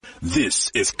This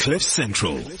is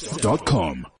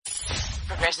CliffCentral.com.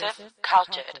 Progressive,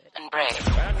 cultured, and brave.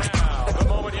 And now, the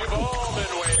moment you've all been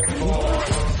waiting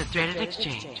for. The Threaded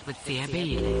Exchange with Sia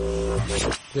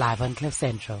Beile. Live on Cliff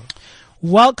Central.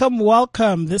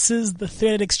 Welcome. This is the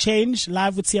Threaded Exchange,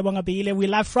 live with Siyabonga Beile. We're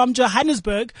live from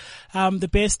Johannesburg, the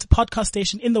best podcast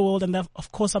station in the world, and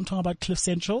of course I'm talking about Cliff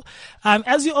Central.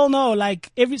 As you all know,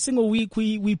 like every single week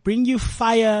we bring you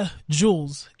fire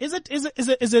jewels. Is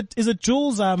it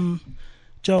jewels?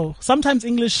 Joe, sometimes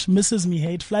English misses me.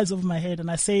 Hey, it flies over my head, and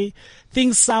I say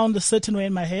things sound a certain way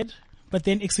in my head, but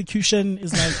then execution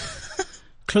is like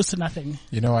close to nothing.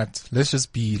 You know what? Let's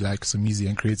just be like Sumizi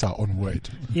and create our own word.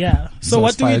 Yeah. So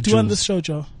what do we do on this show,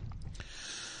 Joe?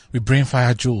 We bring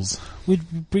fire jewels. We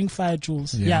bring fire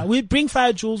jewels. Yeah, we bring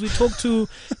fire jewels. We talk to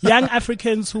young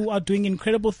Africans who are doing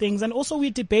incredible things, and also we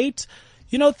debate,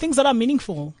 things that are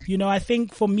meaningful. I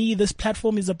think for me, this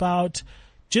platform is about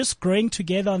just growing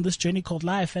together on this journey called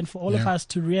life, and for all of us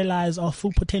to realize our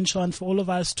full potential, and for all of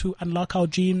us to unlock our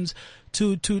dreams,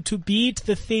 to beat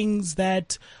the things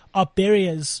that are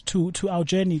barriers to our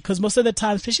journey. Because most of the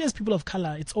time, especially as people of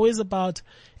color, it's always about,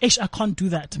 I can't do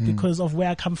that because of where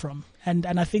I come from. And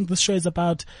I think this show is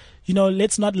about,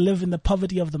 let's not live in the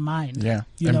poverty of the mind. Yeah.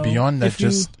 And beyond that,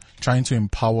 just trying to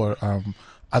empower,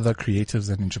 other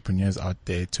creatives and entrepreneurs out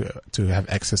there to have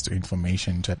access to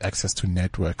information, to have access to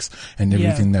networks and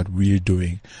everything that we're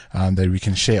doing, that we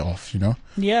can share off,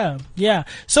 Yeah.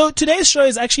 So today's show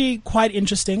is actually quite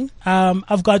interesting.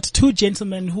 I've got two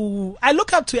gentlemen who I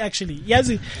look up to actually.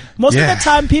 Most of the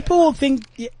time people will think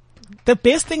the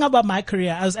best thing about my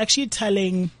career, I was actually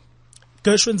telling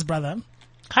Gershwin's brother.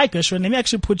 Hi Gershwin, let me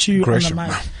actually put you Gresham. on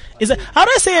the mic. How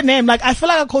do I say your name? Like I feel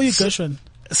like I call you Gershwin.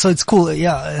 So it's cool.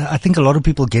 Yeah, I think a lot of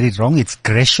people get it wrong. It's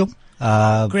Gresham.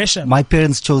 Gresham. My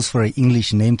parents chose for an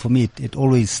English name for me. It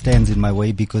always stands in my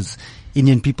way because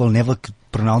Indian people never could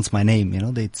pronounce my name.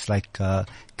 It's like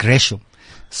Gresham.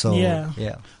 So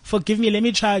yeah. Forgive me. Let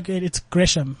me try again. It's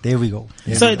Gresham. There we go.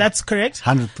 That's correct.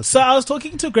 100%. So I was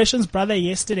talking to Gresham's brother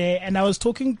yesterday, and I was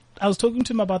talking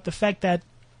to him about the fact that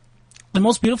the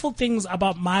most beautiful things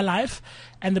about my life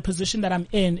and the position that I'm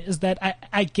in is that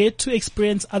I get to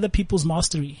experience other people's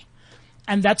mastery.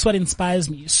 And that's what inspires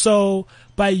me. So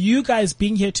by you guys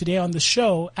being here today on the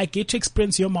show, I get to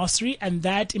experience your mastery, and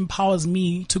that empowers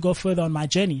me to go further on my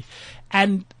journey.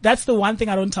 And that's the one thing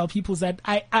I don't tell people, is that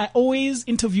I always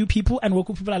interview people and work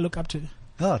with people I look up to.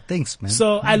 Oh, thanks, man.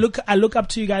 So I look up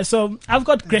to you guys. So I've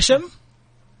got Gresham,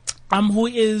 who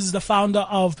is the founder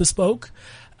of Bespoke.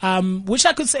 Which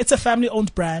I could say it's a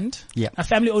family-owned brand. Yeah. A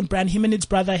family-owned brand. Him and his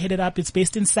brother headed up. It's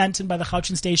based in Sandton by the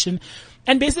Gautrain station.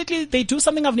 And basically they do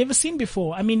something I've never seen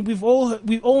before. I mean, we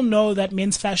all know that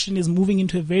men's fashion is moving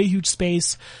into a very huge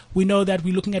space. We know that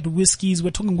we're looking at whiskeys.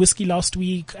 We're talking whiskey last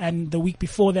week, and the week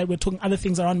before that we're talking other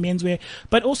things around menswear.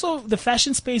 But also the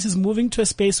fashion space is moving to a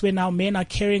space where now men are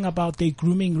caring about their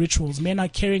grooming rituals. Men are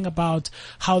caring about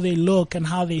how they look and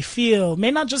how they feel.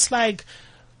 Men are just like,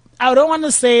 I don't want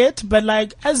to say it, but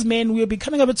like as men, we're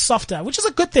becoming a bit softer, which is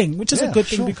a good thing,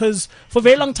 because for a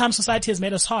very long time society has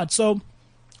made us hard. So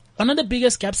one of the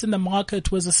biggest gaps in the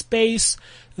market was a space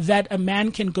that a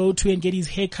man can go to and get his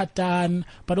hair cut done,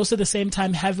 but also at the same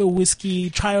time have a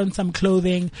whiskey, try on some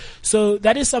clothing. So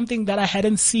that is something that I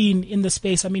hadn't seen in the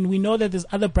space. I mean, we know that there's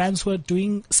other brands who are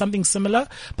doing something similar,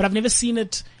 but I've never seen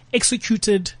it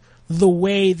executed the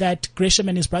way that Gresham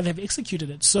and his brother have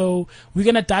executed it. So we're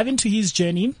going to dive into his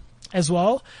journey as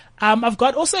well. I've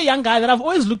got also a young guy that I've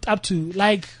always looked up to,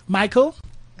 like Michael.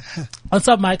 What's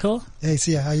up, Michael? Hey,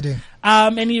 Sia, how you doing?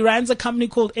 And he runs a company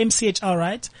called MCHL,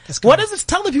 right? What does it,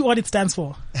 tell the people what it stands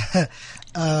for?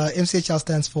 MCHL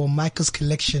stands for Michael's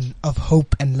Collection of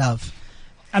Hope and Love.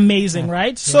 Amazing,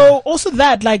 right? So also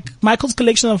that, like Michael's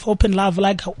Collection of Hope and Love,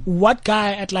 like what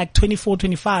guy at like 24,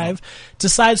 25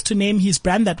 decides to name his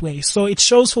brand that way? So it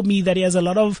shows for me that he has a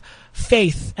lot of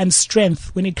faith and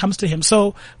strength when it comes to him.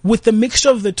 So with the mixture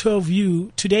of the two of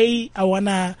you, today I want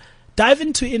to dive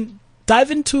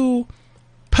into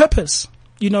purpose.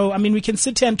 I mean, we can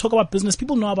sit here and talk about business.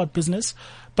 People know about business,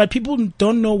 but people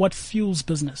don't know what fuels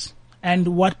business and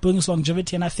what brings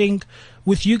longevity. And I think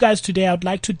with you guys today, I would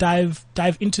like to dive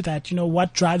into that,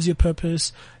 what drives your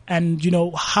purpose and,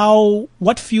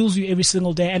 what fuels you every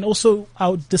single day. And also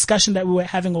our discussion that we were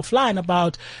having offline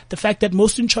about the fact that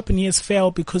most entrepreneurs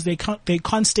fail because they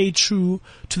can't stay true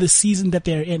to the season that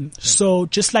they're in. So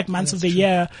just like months of the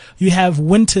year, you have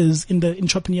winters in the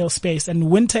entrepreneurial space,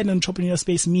 and winter in the entrepreneurial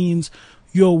space means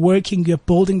you're working, you're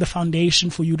building the foundation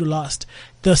for you to last.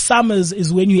 The summers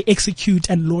is when you execute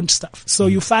and launch stuff. So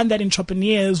you find that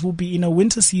entrepreneurs will be in a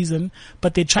winter season,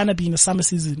 but they're trying to be in a summer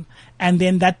season. And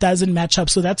then that doesn't match up.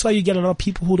 So that's why you get a lot of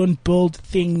people who don't build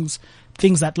things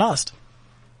that last.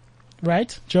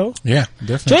 Right, Joe? Yeah,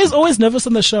 definitely. Joe is always nervous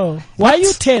on the show. Why are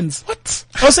you tense? What?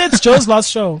 Also, it's Joe's last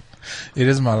show. It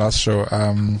is my last show.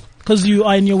 Because you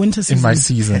are in your winter season. In my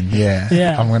season, yeah.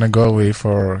 Yeah. I'm going to go away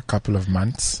for a couple of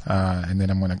months, and then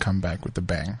I'm going to come back with a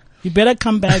bang. You better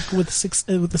come back with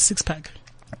a six pack.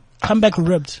 Come back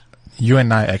ribbed. You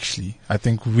and I, actually. I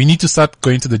think we need to start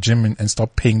going to the gym and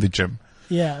stop paying the gym.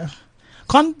 Yeah.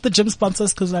 Can't the gym sponsor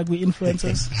us because, like, we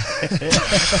influencers?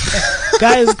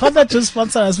 Guys, can't that gym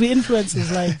sponsor us? We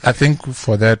influencers, like. I think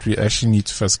for that, we actually need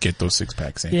to first get those 6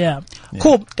 packs in. Yeah.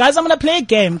 Cool. Guys, I'm going to play a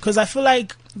game because I feel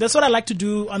like that's what I like to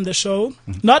do on the show.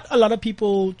 Not a lot of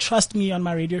people trust me on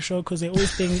my radio show because they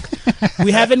always think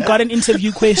we haven't gotten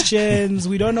interview questions.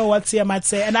 We don't know what Sia might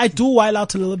say. And I do while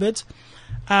out a little bit.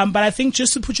 But I think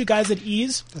just to put you guys at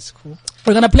ease. That's cool.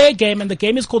 We're going to play a game, and the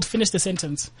game is called Finish the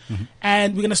Sentence.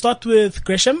 And we're going to start with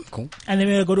Gresham, and then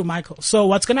we're going to go to Michael. So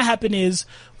what's going to happen is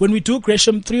when we do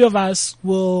Gresham, 3 of us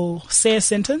will say a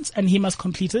sentence, and he must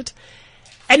complete it.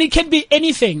 And it can be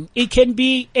anything. It can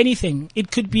be anything.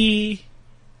 It could be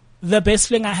the best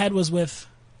fling I had was with.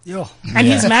 Yo. And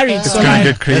he's married. It's So going like,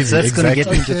 to get crazy. That's going to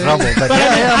get me into trouble. But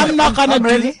I'm not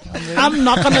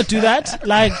gonna do that.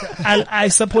 Like, I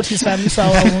support his family, so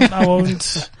I won't.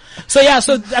 So yeah,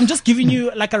 so I'm just giving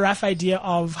you like a rough idea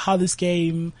of how this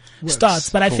game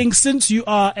starts. But I think since you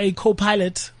are a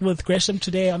co-pilot with Gresham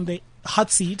today on the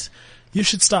hot seat, you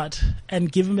should start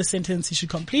and give him a sentence he should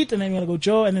complete, and then we're gonna go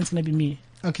Joe, and then it's gonna be me.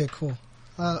 Okay, cool.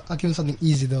 I'll give him something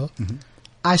easy though.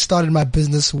 I started my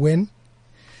business when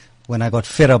I got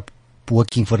fed up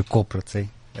working for the corporates,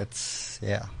 that's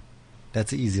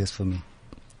the easiest for me.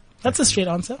 That's a straight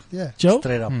answer. Yeah. Joe?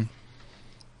 Straight up.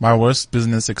 My worst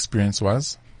business experience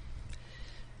was?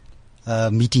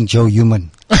 Meeting Joe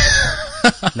Human.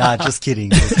 Nah, just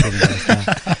kidding.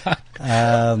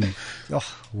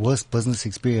 Worst business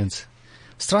experience.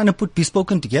 I was trying to put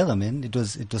Bespoken together, man. It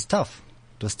was tough.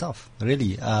 It was tough,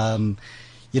 really.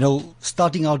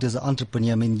 Starting out as an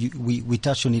entrepreneur, I mean, we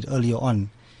touched on it earlier on.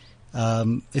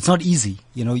 It's not easy,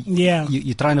 Yeah.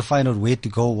 You're trying to find out where to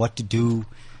go, what to do,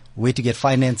 where to get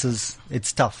finances.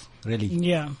 It's tough, really.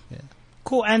 Yeah.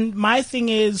 Cool. And my thing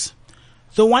is,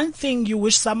 the one thing you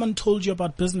wish someone told you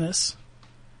about business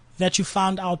that you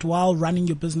found out while running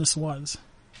your business was?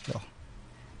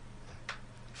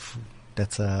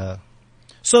 That's a...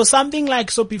 So something like,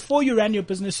 so before you ran your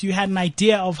business, you had an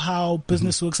idea of how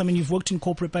business works. I mean, you've worked in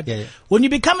corporate, but when you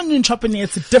become an entrepreneur,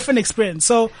 it's a different experience.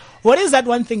 So what is that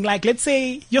one thing like? Let's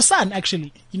say your son,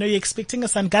 actually, you're expecting a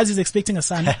son. Gaz is expecting a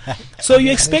son. So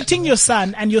you're expecting your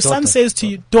son, and your son says to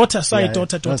you, daughter. So your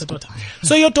daughter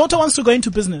wants to go into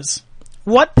business.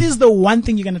 What is the one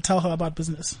thing you're going to tell her about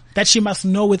business that she must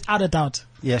know without a doubt?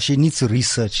 Yeah, she needs to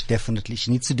research, definitely.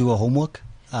 She needs to do her homework.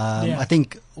 I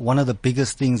think one of the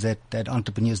biggest things that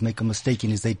entrepreneurs make a mistake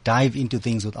in is they dive into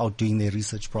things without doing their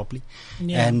research properly.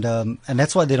 Yeah. And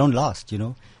that's why they don't last,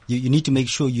 You need to make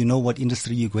sure you know what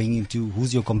industry you're going into,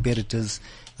 who's your competitors,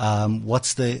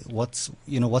 what's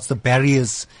the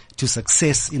barriers to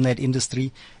success in that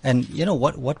industry, and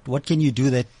what can you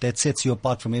do that sets you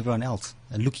apart from everyone else,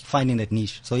 and finding that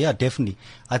niche. So yeah, definitely.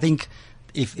 I think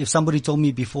if somebody told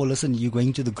me before, listen, you're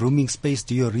going to the grooming space,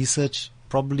 do your research,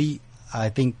 probably I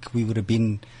think we would have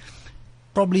been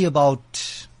probably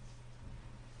about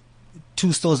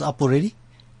 2 stores up already.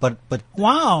 But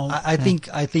wow, I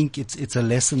think it's a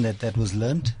lesson that was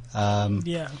learned.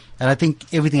 And I think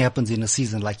everything happens in a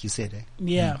season, like you said.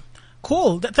 Yeah.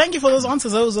 Cool. Thank you for those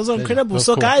answers. Those are incredible.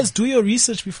 So cool. Guys, do your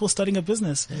research before starting a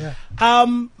business. Yeah.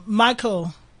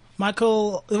 Michael,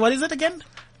 what is it again?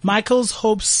 Michael's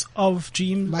Hopes of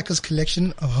Dream. Michael's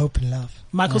Collection of Hope and Love.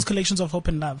 Michael's Collections of Hope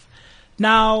and Love.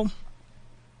 Now,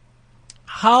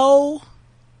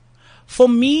 for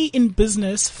me in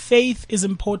business, faith is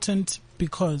important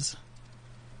because.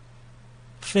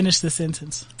 Finish the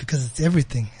sentence. Because it's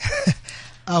everything.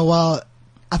 Well,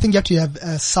 I think you have to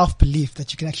have self-belief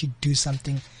that you can actually do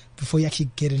something before you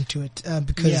actually get into it.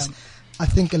 Because I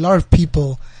think a lot of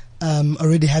people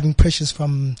already having pressures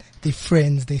from their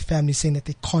friends, their family saying that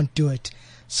they can't do it.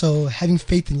 So having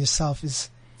faith in yourself is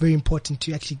very important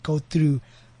to actually go through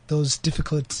those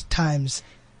difficult times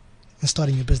in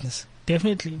starting your business.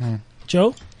 Definitely.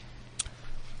 Joe?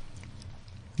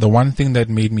 The one thing that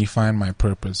made me find my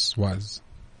purpose was...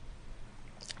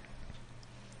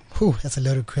 That's a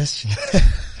loaded question.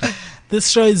 This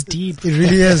show is deep. It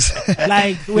really is.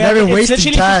 Like, it's literally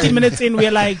 15 minutes in, we're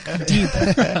like deep.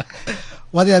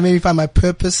 One thing that made me find my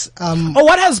purpose. Or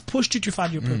what has pushed you to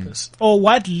find your purpose? Or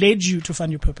what led you to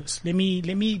find your purpose? Let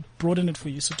me broaden it for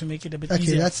you, so to make it a bit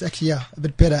easier. Okay, that's actually, a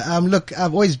bit better. Look,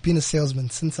 I've always been a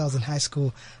salesman since I was in high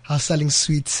school. I was selling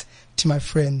sweets to my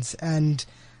friends, and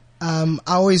I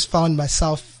always found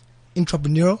myself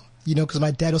entrepreneurial, because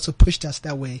my dad also pushed us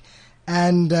that way.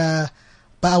 And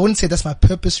but I wouldn't say that's my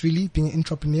purpose, really, being an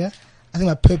entrepreneur. I think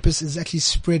my purpose is actually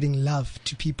spreading love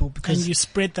to people, because and you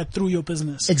spread that through your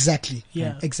business. Exactly.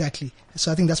 Yeah. Exactly.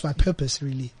 So I think that's my purpose,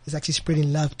 really, is actually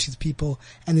spreading love to the people,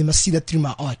 and they must see that through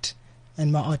my art.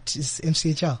 And my art is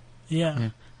MCHL. Yeah.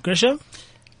 Gresham?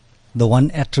 The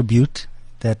one attribute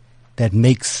that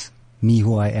makes me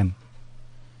who I am.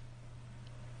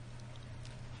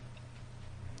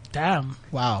 Damn.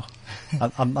 Wow.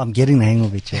 I'm getting the hang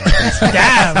of it here.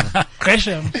 Damn.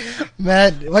 Gresham.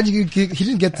 Man, why did he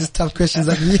didn't get these tough questions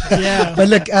like me. Yeah. But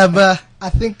look, I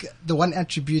think the one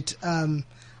attribute,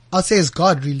 I'll say is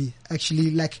God, really.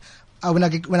 Actually, like, when I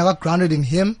got grounded in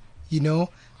Him,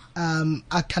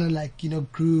 I kind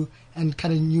of grew and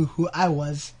kind of knew who I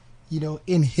was,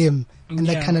 in Him. And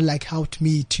that kind of helped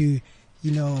me to,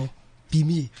 be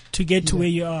me. To get to where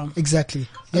you are. Exactly.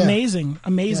 Yeah. Amazing.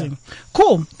 Yeah.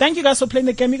 Cool. Thank you guys for playing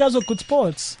the game. You guys were good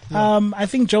sports. Yeah. I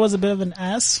think Joe was a bit of an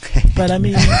ass, but I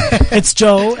mean, it's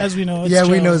Joe, as we know.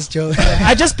 We know it's Joe.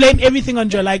 I just blame everything on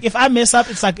Joe. Like, if I mess up,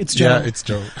 it's like, it's Joe. Yeah, it's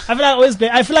Joe.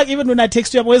 I feel like even when I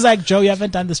text you, I'm always like, Joe, you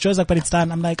haven't done this. Joe's like, but it's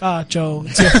done. I'm like, Joe,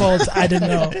 it's your fault. I didn't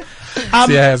know.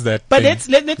 Sia has that but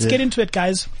thing. let's get into it,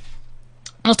 guys.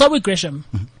 I'll start with Gresham.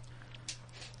 Mm-hmm.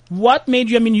 What made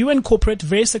you, you were in corporate,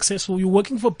 very successful. You're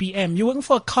working for BM. You're working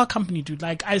for a car company, dude.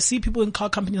 Like, I see people in car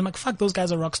companies. I'm like, fuck, those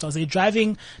guys are rock stars. They're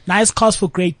driving nice cars for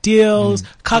great deals.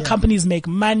 Car companies make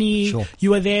money. Sure. You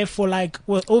were there for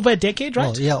over a decade, right?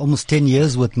 Well, yeah, almost 10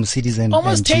 years with Mercedes and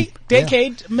almost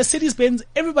decade. Yeah. Mercedes-Benz.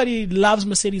 Everybody loves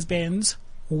Mercedes-Benz.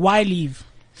 Why leave?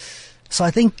 So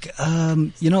I think,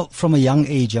 from a young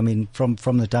age, from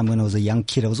the time when I was a young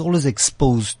kid, I was always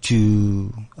exposed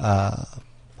to,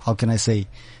 how can I say,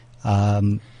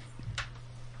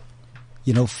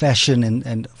 fashion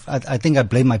and I think I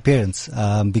blame my parents,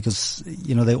 because,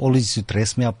 they always used to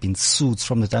dress me up in suits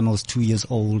from the time I was 2 years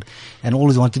old and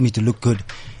always wanted me to look good.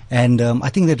 And, I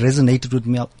think that resonated with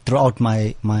me throughout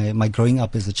my growing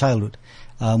up as a childhood.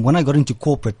 When I got into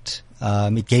corporate,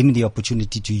 it gave me the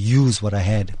opportunity to use what I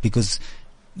had, because,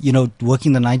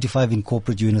 working the 9 to 5 in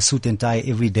corporate, you're in a suit and tie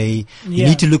every day. You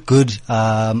need to look good.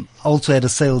 I also had a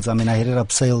sales. I headed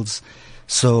up sales.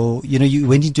 So, you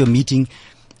went into a meeting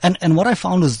and what I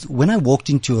found was when I walked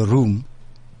into a room,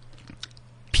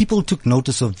 people took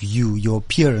notice of you, your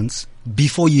appearance,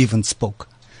 before you even spoke.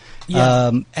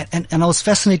 Yeah. And I was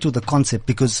fascinated with the concept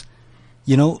because,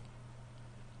 if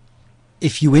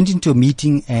you went into a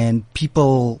meeting and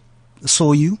people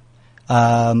saw you,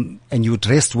 and you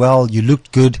dressed well, you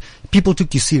looked good, people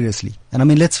took you seriously.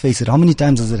 And let's face it, how many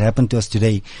times has it happened to us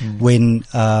today when,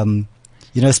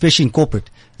 especially in corporate,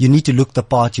 you need to look the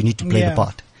part, you need to play the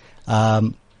part.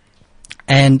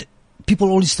 And people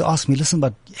always used to ask me, listen,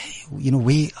 but,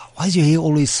 why is your hair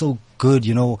always so good?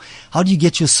 How do you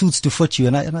get your suits to fit you?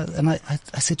 And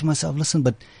I said to myself, listen,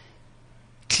 but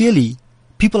clearly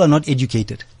people are not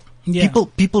educated. Yeah.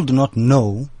 People do not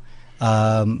know,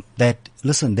 that,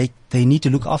 listen, they need to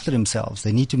look after themselves.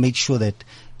 They need to make sure that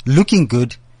looking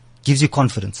good gives you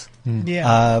confidence.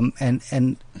 Yeah.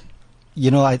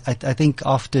 I think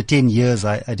after 10 years,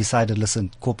 I decided,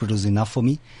 listen, corporate was enough for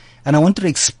me. And I wanted to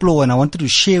explore and I wanted to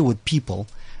share with people,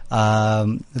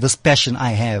 this passion I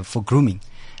have for grooming.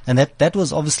 And that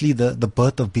was obviously the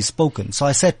birth of Bespoken. So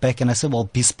I sat back and I said, well,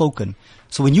 Bespoken.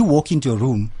 So when you walk into a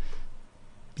room,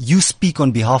 you speak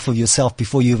on behalf of yourself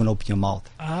before you even open your mouth.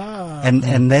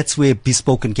 And that's where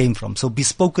Bespoken came from. So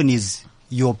Bespoken is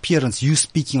your appearance, you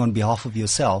speaking on behalf of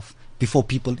yourself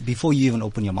before you even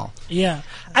open your mouth. Yeah.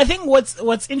 I think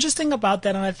what's interesting about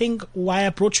that, and I think why I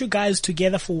brought you guys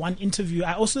together for one interview,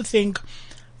 I also think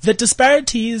the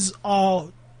disparities are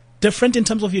different in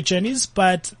terms of your journeys,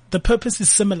 but the purpose is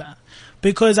similar.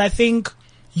 Because I think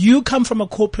you come from a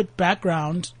corporate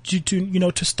background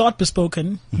to start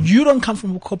Bespoken. Mm-hmm. You don't come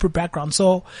from a corporate background.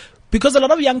 So, because a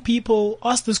lot of young people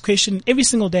ask this question every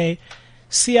single day,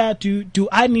 Sia, do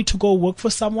I need to go work for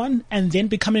someone and then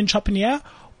become an entrepreneur?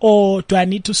 Or do I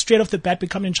need to straight off the bat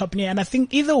become an entrepreneur? And I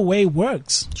think either way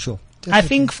works. Sure. Definitely. I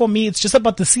think for me, it's just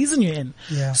about the season you're in.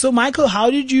 Yeah. So Michael, how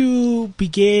did you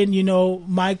begin,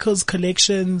 Michael's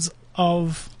collections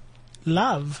of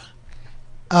love?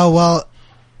 Well,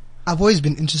 I've always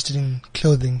been interested in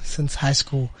clothing since high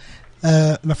school.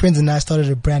 my friends and I started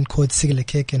a brand called Sigala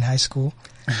Cake in high school.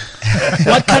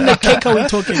 What kind of cake are we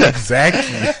talking?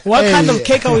 Exactly. What kind of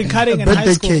cake are we cutting in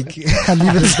high school? Birthday cake. I'll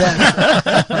leave it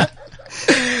at that.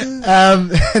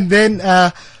 And then,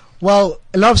 we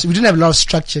didn't have a lot of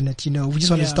structure in it, we just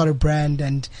wanted to start a brand,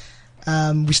 and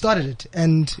we started it.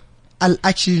 And I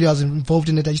was involved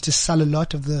in it. I used to sell a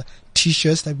lot of the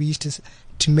t-shirts that we used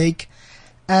to make.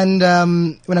 And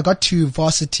when I got to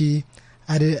varsity,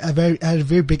 I had a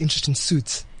very big interest in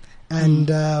suits. And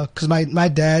because my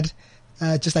dad,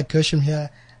 just like Gershom here,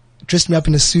 dressed me up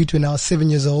in a suit when I was 7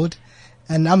 years old.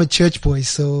 And I'm a church boy,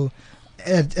 so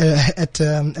at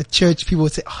church, people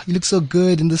would say, "Oh, you look so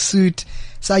good in the suit."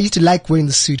 So I used to like wearing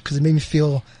the suit because it made me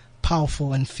feel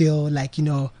powerful and feel like,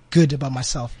 good about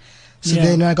myself. So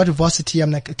then when I got to varsity,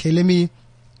 I'm like, okay, let me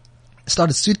start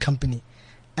a suit company.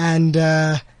 And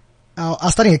I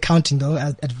was studying accounting though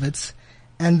at Wits.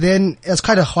 And then it was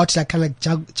quite hard to kind of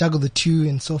juggle the two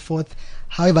and so forth.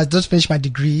 However, I just finished my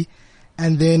degree.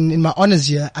 And then in my honors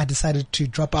year, I decided to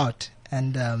drop out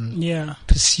and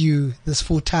pursue this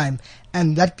full time.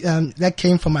 And that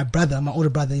came from my older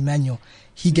brother, Emmanuel.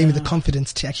 He gave me the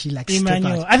confidence to actually step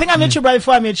out. I think I met you right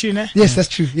before I met you, ne? Yes, that's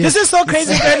true. Yes. This is so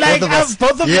crazy.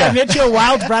 Both of you have met your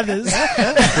wild brothers.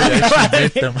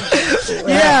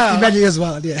 Emmanuel as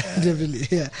well. Yeah, definitely.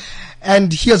 Yeah.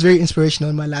 And he was very inspirational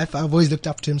in my life. I've always looked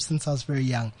up to him since I was very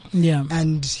young. Yeah.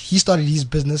 And he started his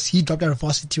business. He dropped out of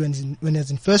varsity when he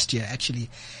was in first year, actually.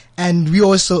 And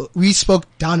we spoke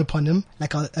down upon him.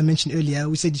 Like I mentioned earlier,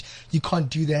 we said, you can't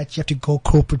do that. You have to go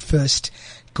corporate first.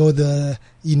 Go the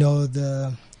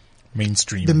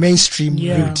mainstream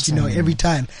route, every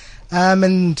time.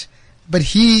 But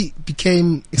he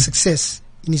became a success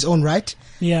in his own right.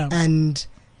 Yeah. And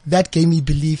that gave me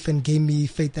belief and gave me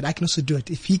faith that I can also do it.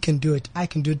 If he can do it, I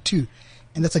can do it too.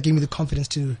 And that's what gave me the confidence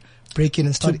to break in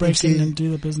and start and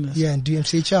do the business. Yeah, and do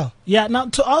MCHL. Yeah, now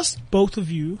to ask both of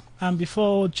you,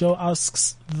 before Joe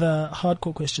asks the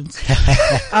hardcore questions.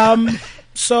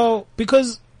 So,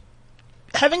 because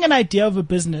having an idea of a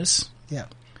business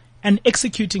and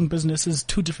executing business is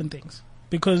two different things.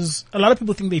 Because a lot of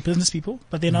people think they're business people,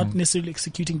 but they're not necessarily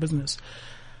executing business.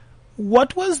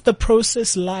 What was the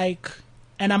process like?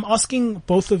 And I'm asking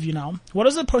both of you now, what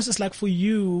is the process like for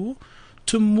you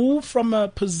to move from a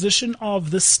position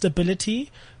of this stability,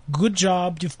 good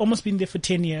job, you've almost been there for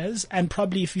 10 years, and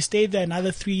probably if you stay there another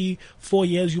 3-4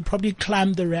 years, you'll probably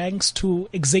climb the ranks to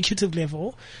executive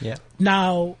level. Yeah.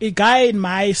 Now, a guy in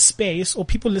my space, or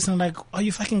people listening like, are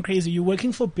you fucking crazy? You're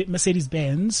working for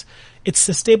Mercedes-Benz. It's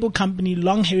a stable company,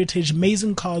 long heritage,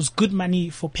 amazing cars, good money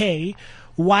for pay.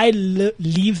 Why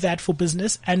leave that for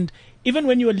business? And even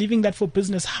when you are leaving that for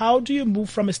business, how do you move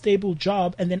from a stable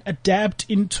job and then adapt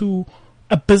into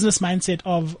a business mindset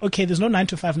of, okay, there's no 9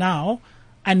 to 5 now.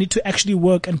 I need to actually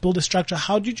work and build a structure.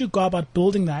 How did you go about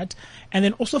building that? And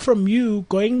then also from you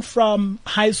going from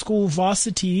high school,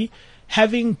 varsity,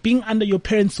 being under your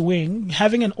parents' wing,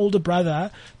 having an older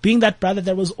brother, being that brother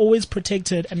that was always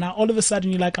protected. And now all of a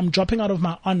sudden you're like, I'm dropping out of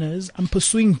my honors. I'm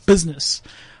pursuing business.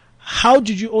 How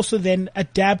did you also then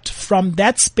adapt from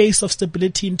that space of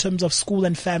stability in terms of school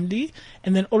and family,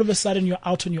 and then all of a sudden you're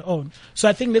out on your own? So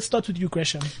I think let's start with you,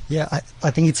 Gresham. Yeah,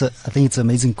 I think it's an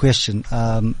amazing question,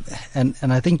 and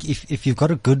I think if you've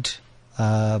got a good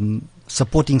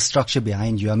supporting structure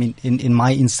behind you, I mean, in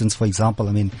my instance, for example,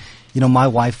 I mean, my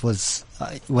wife was.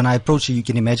 When I approached her, you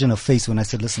can imagine her face when I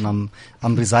said, "Listen,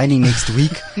 I'm resigning next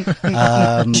week." She's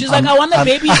like, "I want a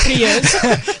baby in 3 years.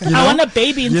 I want a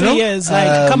baby in 3 years.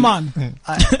 Like, come on."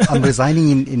 I'm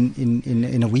resigning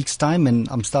in a week's time, and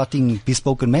I'm starting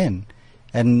Bespoken Man.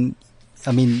 And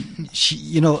I mean,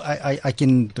 she, I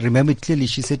can remember it clearly.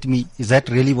 She said to me, "Is that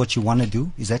really what you want to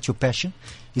do? Is that your passion?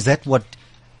 Is that what?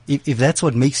 If that's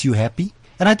what makes you happy?"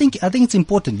 And I think it's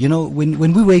important.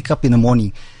 When we wake up in the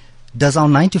morning. Does our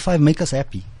 9 to 5 make us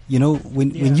happy?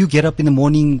 When you get up in the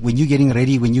morning, when you're getting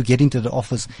ready, when you get into the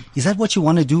office, is that what you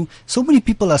want to do? So many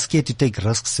people are scared to take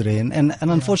risks today. And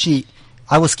unfortunately,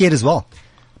 I was scared as well.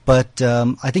 But,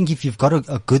 I think if you've got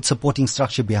a good supporting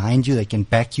structure behind you that can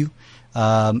back you,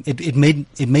 it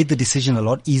made the decision a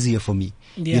lot easier for me.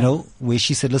 Yeah. Where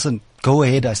she said, listen, go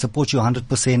ahead. I support you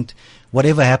 100%.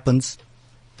 Whatever happens,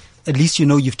 at least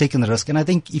you've taken the risk. And I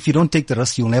think if you don't take the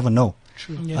risk, you'll never know.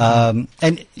 True. Yeah.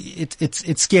 And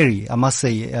it's scary, I must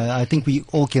say. I think we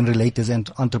all can relate as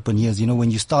entrepreneurs. When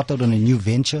you start out on a new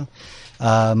venture,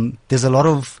 there's a lot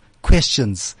of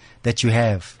questions that you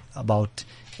have about,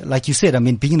 like you said, I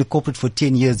mean, being in a corporate for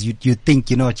 10 years, you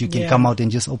think, you can come out and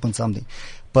just open something.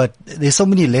 But there's so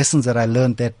many lessons that I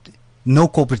learned that no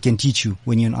corporate can teach you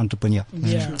when you're an entrepreneur.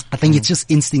 Yeah. I think it's just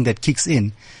instinct that kicks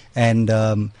in. And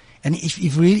And if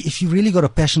you really got a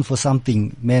passion for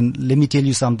something, man, let me tell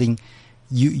you something,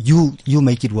 you'll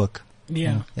make it work.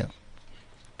 Yeah. Yeah.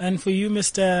 And for you,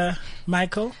 Mr.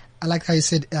 Michael? I like how you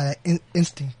said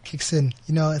instinct kicks in.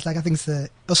 You know, it's like I think it's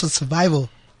also survival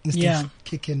instincts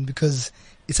kick in, because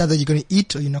it's either you're going to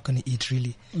eat or you're not going to eat,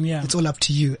 really. Yeah. It's all up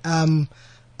to you.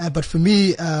 But for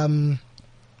me,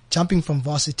 jumping from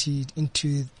varsity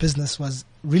into business was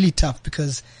really tough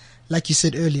because, like you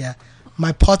said earlier,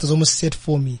 my path was almost set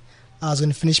for me. I was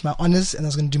going to finish my honors and I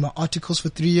was going to do my articles for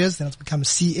 3 years. Then I was going to become a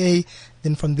CA.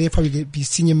 Then from there, probably be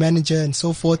senior manager and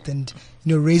so forth, and,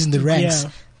 you know, raising the ranks.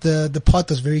 Yeah. The path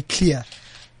was very clear.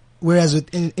 Whereas with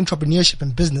entrepreneurship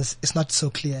and business, it's not so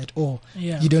clear at all.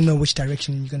 Yeah. You don't know which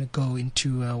direction you're going to go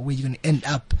into, where you're going to end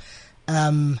up.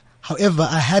 However,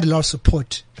 I had a lot of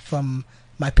support from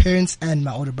my parents and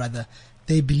my older brother.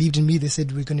 They believed in me. They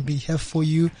said, we're going to be here for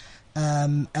you.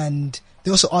 And they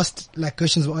also asked, like,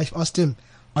 questions. I asked him,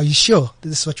 are you sure that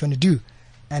this is what you want to do?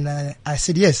 And I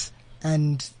said yes.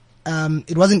 And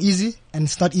it wasn't easy, and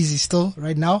it's not easy still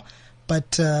right now,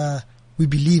 but we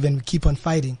believe and we keep on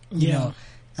fighting, you know.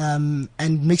 And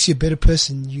it makes you a better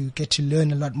person. You get to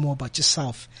learn a lot more about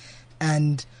yourself.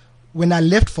 And when I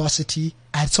left varsity,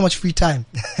 I had so much free time.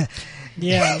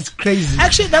 Yeah. It's crazy.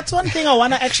 Actually, that's one thing I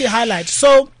want to actually highlight.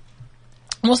 So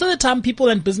most of the time, people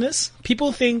in business,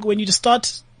 people think when you just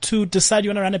start to decide you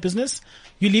want to run a business,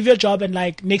 you leave your job and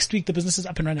like next week the business is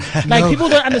up and running. Like people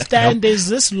don't understand there's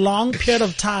this long period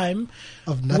of time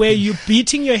where you're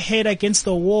beating your head against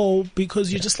the wall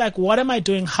because you're just like, what am I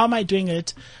doing? How am I doing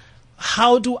it?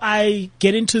 How do I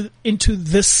get into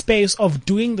this space of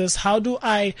doing this? How do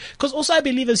I, because also I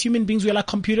believe as human beings, we are like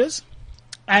computers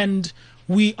and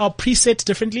we are preset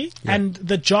differently, and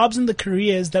the jobs and the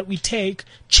careers that we take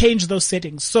change those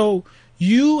settings. So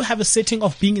you have a setting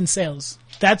of being in sales.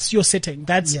 That's your setting.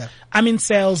 That's, I'm in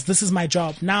sales. This is my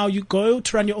job. Now you go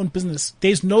to run your own business.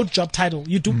 There's no job title.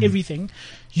 You do everything.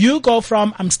 You go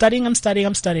from, I'm studying.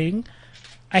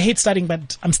 I hate studying,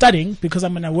 but I'm studying because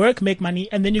I'm going to work, make money.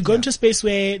 And then you go into a space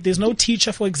where there's no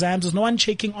teacher for exams. There's no one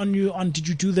checking on you on, did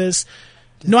you do this?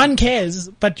 No one cares,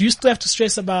 but you still have to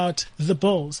stress about the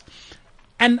bills.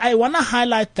 And I want to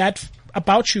highlight that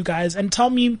about you guys and tell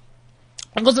me,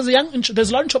 because there's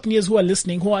a lot of entrepreneurs who are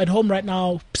listening, who are at home right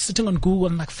now, sitting on Google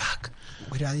and like, fuck,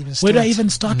 where do I even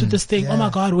start with this thing? Oh my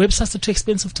God, websites are too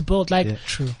expensive to build. Like,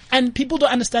 true. And people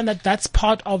don't understand that that's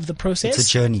part of the process. It's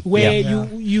a journey. Where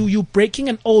you're breaking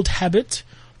an old habit,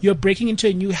 you're breaking into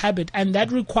a new habit, and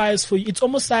that requires for you, it's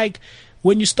almost like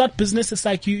when you start business, it's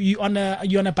like you're on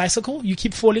a bicycle, you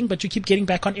keep falling, but you keep getting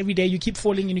back on every day, you keep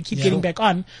falling and you keep getting back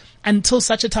on until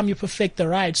such a time you perfect the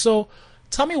ride. So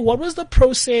tell me, what was the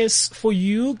process for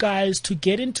you guys to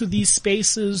get into these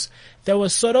spaces that were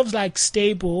sort of like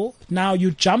stable? Now you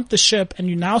jumped the ship and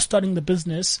you're now starting the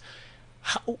business.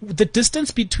 The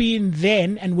distance between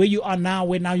then and where you are now,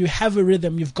 where now you have a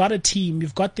rhythm, you've got a team,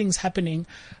 you've got things happening.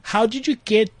 How did you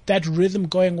get that rhythm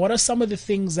going? What are some of the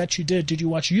things that you did? Did you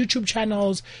watch YouTube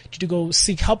channels? Did you go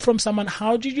seek help from someone?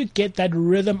 How did you get that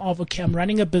rhythm of, okay, I'm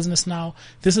running a business now.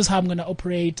 This is how I'm going to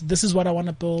operate. This is what I want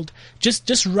to build.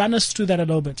 Just run us through that a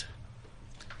little bit.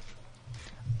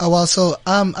 I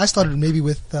started maybe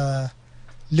with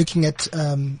looking at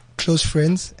close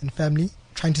friends and family,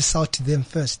 trying to sell to them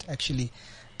first, actually,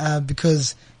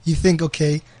 because you think,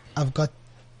 okay, I've got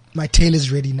my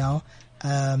tailors ready now.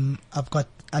 I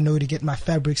know where to get my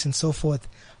fabrics and so forth,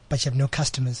 but you have no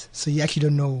customers. So you actually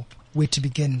don't know where to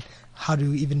begin, how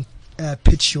to even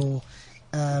pitch your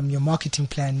marketing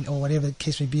plan or whatever the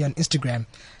case may be on Instagram.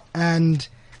 And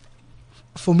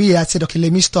for me, I said, okay,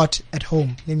 let me start at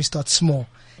home. Let me start small.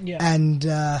 Yeah. And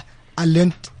I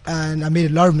learned and I made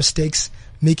a lot of mistakes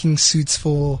making suits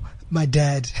for my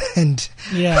dad and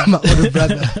my older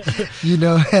brother, you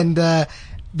know, and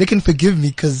they can forgive me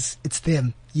because it's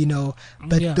them, you know,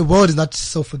 but the world is not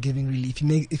so forgiving, really.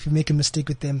 If you make a mistake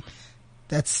with them,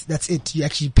 that's it. You're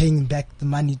actually paying back the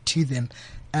money to them.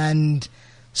 And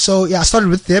so, I started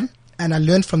with them and I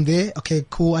learned from there. Okay,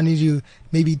 cool. I need to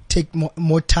maybe take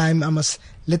more time. I must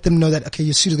let them know that, okay,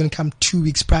 your suit is going to come 2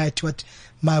 weeks prior to what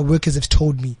my workers have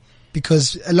told me,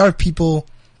 because a lot of people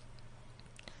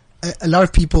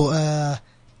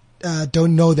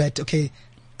don't know that, okay,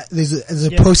 there's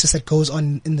a process that goes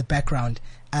on in the background,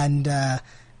 and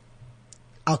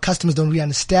our customers don't really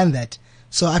understand that.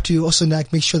 So I have to also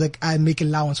make sure that I make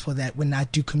allowance for that when I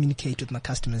do communicate with my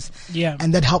customers. Yeah.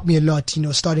 And that helped me a lot, you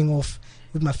know, starting off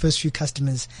with my first few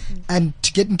customers. And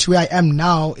to get into where I am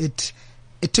now,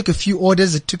 it took a few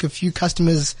orders, it took a few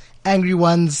customers, angry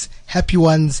ones, happy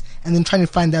ones, and then trying to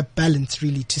find that balance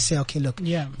really to say, okay, look,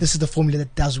 this is the formula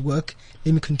that does work.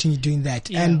 Let me continue doing that.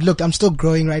 Yeah. And look, I'm still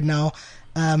growing right now.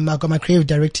 I've got my creative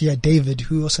director here, David,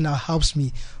 who also now helps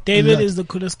me. David is the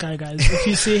coolest guy, guys. If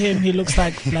you see him, he looks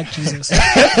like Jesus.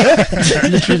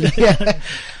 Literally. Yeah.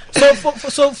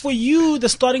 So for you, the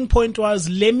starting point was,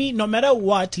 no matter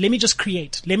what, let me just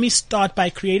create. Let me start by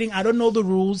creating. I don't know the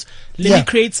rules. Let me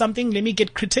create something. Let me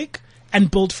get critic and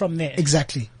build from there.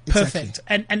 Exactly. Perfect.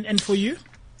 And for you?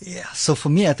 Yeah. So for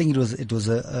me, I think it was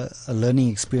a learning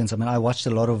experience. I mean, I watched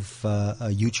a lot of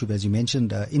YouTube, as you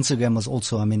mentioned. Instagram was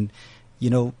also, I mean,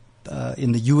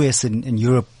 in the US and in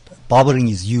Europe, barbering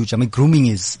is huge. I mean, grooming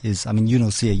is, I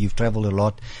mean, Sia, you've traveled a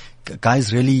lot.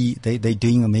 Guys really, they're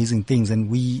doing amazing things. And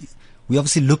we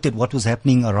obviously looked at what was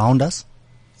happening around us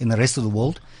in the rest of the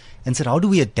world and said, how do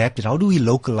we adapt it? How do we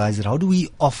localize it? How do we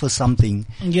offer something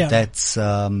that's,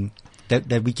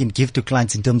 that we can give to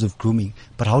clients in terms of grooming?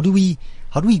 But how do we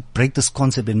break this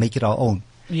concept and make it our own?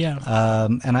 Yeah.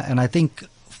 And I think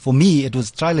for me, it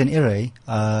was trial and error.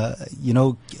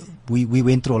 We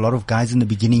went through a lot of guys in the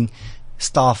beginning,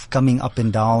 staff coming up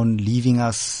and down, leaving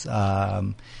us,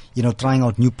 trying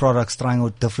out new products, trying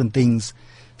out different things.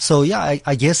 So yeah,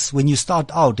 I guess when you start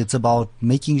out, it's about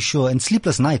making sure, and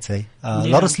sleepless nights, a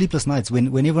lot of sleepless nights when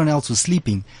everyone else was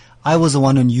sleeping. I was the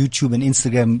one on YouTube and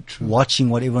Instagram watching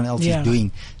what everyone else is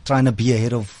doing, trying to be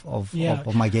ahead of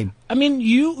my game. I mean,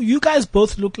 you guys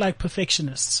both look like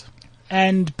perfectionists.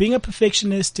 And being a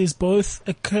perfectionist is both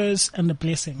a curse and a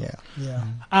blessing.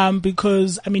 Yeah.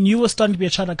 Because, I mean, you were starting to be a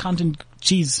chartered accountant.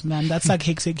 Jeez, man, that's like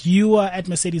hectic. You were at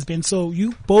Mercedes-Benz. So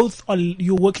you both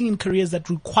you're working in careers that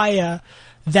require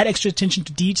that extra attention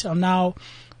to detail. Now,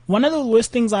 one of the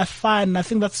worst things I find, and I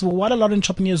think that's what a lot of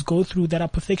entrepreneurs go through that are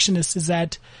perfectionists, is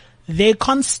that they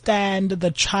can't stand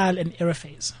the trial and error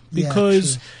phase.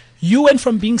 Because you went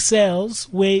from being sales,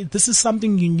 where this is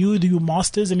something you knew, you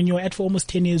masters. I mean, you were at for almost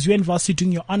 10 years. You're in varsity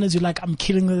doing your honors. You're like, I'm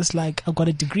killing this. Like, I've got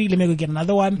a degree. Let me go get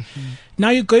another one. Mm-hmm.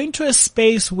 Now you're going to a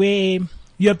space where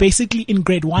you're basically in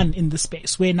grade 1 in this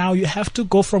space, where now you have to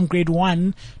go from grade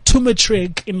 1 to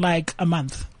matric in like a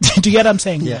month. Do you get what I'm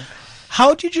saying? Yeah.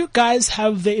 How did you guys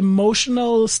have the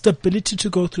emotional stability to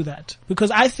go through that? Because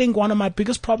I think one of my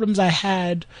biggest problems I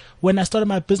had when I started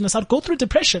my business, I'd go through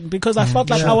depression because I felt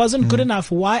like I wasn't good enough.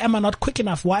 Why am I not quick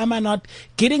enough? Why am I not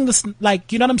getting this?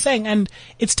 Like, you know what I'm saying? And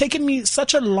it's taken me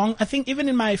such a long, I think even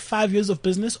in my 5 years of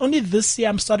business, only this year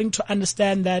I'm starting to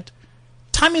understand that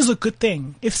time is a good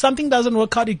thing. If something doesn't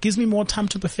work out, it gives me more time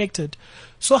to perfect it.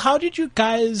 So how did you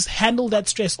guys handle that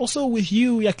stress? Also with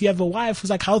you, like you have a wife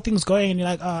who's like, how are things going? And you're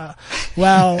like,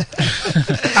 well,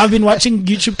 I've been watching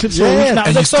YouTube clips for a week now.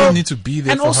 And like, you still need to be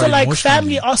there. And for also her like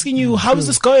family asking you, how is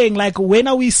this going? Like, when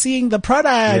are we seeing the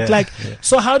product?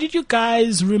 So how did you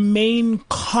guys remain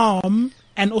calm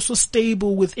and also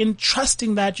stable within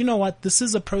trusting that, you know what, this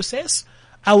is a process.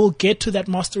 I will get to that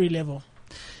mastery level.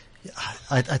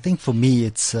 I think for me,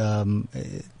 it's been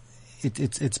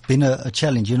a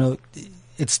challenge. You know,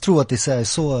 it's true what they say. I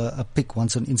saw a pic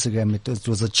once on Instagram. It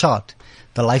was a chart,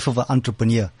 the life of an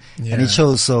entrepreneur. Yeah. And it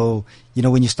shows, so, you know,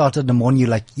 when you start in the morning, you're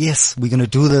like, yes, we're going to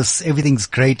do this. Everything's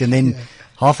great. And then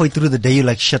halfway through the day, you're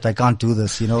like, shit, I can't do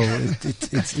this. You know,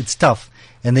 it's tough.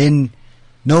 And then,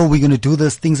 no, we're going to do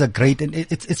this. Things are great. And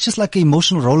it's just like an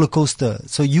emotional roller coaster.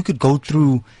 So you could go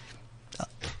through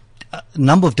a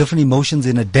number of different emotions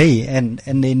in a day. And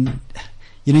then,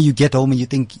 you know, you get home and you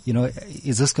think, you know,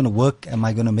 is this going to work? Am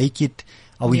I going to make it?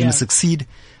 Are we going to succeed?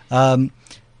 For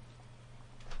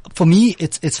me,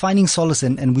 it's finding solace,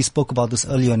 and we spoke about this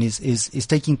earlier on, is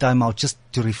taking time out just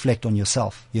to reflect on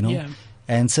yourself, you know,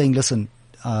 and saying, listen,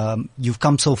 you've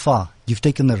come so far, you've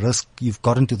taken the risk, you've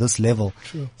gotten to this level.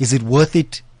 True. Is it worth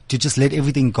it to just let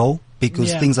everything go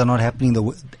because things are not happening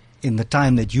in the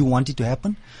time that you want it to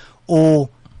happen?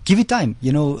 Or give it time,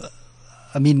 you know.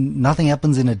 I mean, nothing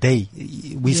happens in a day.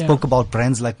 We spoke about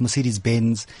brands like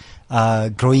Mercedes-Benz,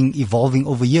 growing, evolving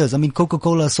over years. I mean,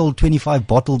 Coca-Cola sold 25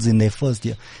 bottles in their first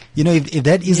year. You know, if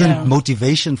that isn't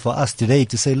motivation for us today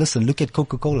to say, listen, look at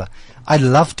Coca-Cola. I'd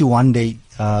love to one day,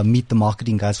 meet the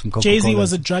marketing guys from Coca-Cola. Jay-Z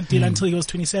was a drug dealer until he was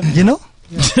 27. You know?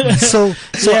 So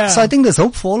I think there's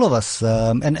hope for all of us.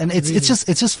 And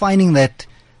it's just finding that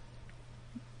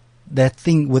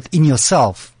thing within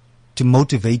yourself to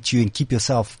motivate you and keep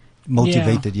yourself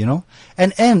motivated, you know,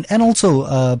 and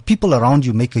also people around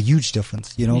you make a huge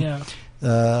difference, you know.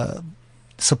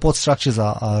 Support structures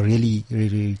are really, really,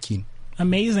 really keen.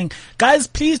 Amazing. Guys,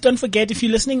 please don't forget, if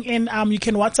you're listening in, you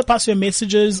can WhatsApp us your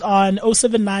messages on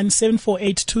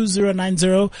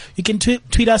 079-748-2090. You can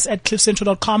tweet us at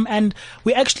cliffcentral.com. And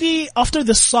we actually, after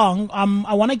the song,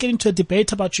 I want to get into a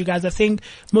debate about you guys. I think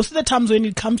most of the times when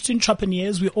it comes to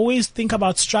entrepreneurs, we always think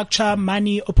about structure,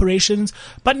 money, operations,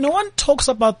 but no one talks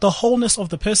about the wholeness of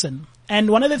the person. And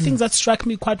one of the things that struck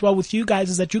me quite well with you guys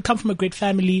is that you come from a great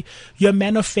family. You're a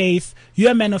man of faith. You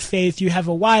have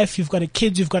a wife, you've got a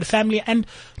kid, you've got a family, and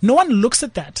no one looks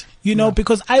at that,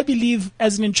 because I believe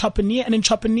as an entrepreneur,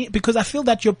 because I feel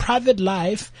that your private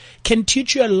life can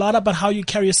teach you a lot about how you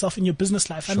carry yourself in your business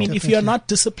life. Sure. I mean, if you're not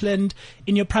disciplined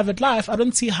in your private life, I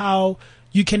don't see how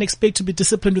you can expect to be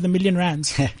disciplined with R1 million.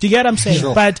 Do you get what I'm saying?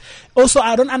 Sure. But also,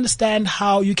 I don't understand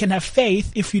how you can have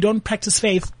faith if you don't practice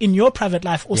faith in your private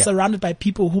life or surrounded by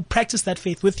people who practice that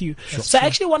faith with you. Sure. So I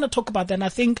actually want to talk about that. And I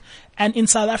think, and in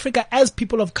South Africa, as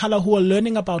people of color who are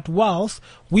learning about wealth,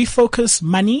 we focus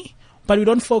money, but we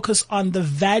don't focus on the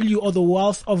value or the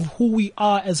wealth of who we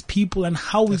are as people and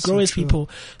how we grow as people.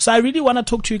 So I really want to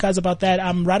talk to you guys about that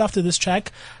right after this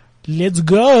track. Let's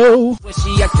go.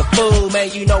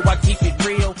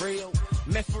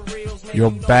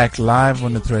 You're back live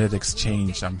on the Threaded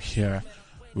Exchange. I'm here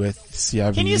with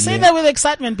Siabile. Can you say that with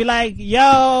excitement? Be like,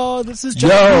 yo, this is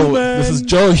Joe Human. This is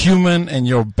Joe Human, and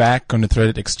you're back on the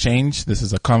Threaded Exchange. This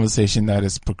is a conversation that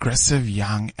is progressive,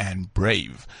 young, and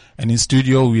brave. And in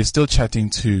studio, we are still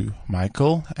chatting to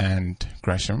Michael and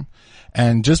Gresham.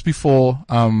 And just before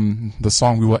the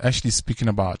song, we were actually speaking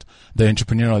about the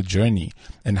entrepreneurial journey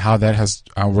and how that has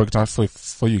worked out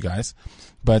for you guys.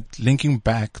 But linking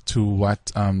back to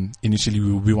what initially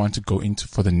we want to go into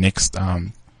for the next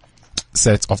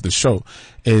set of the show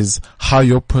is how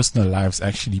your personal lives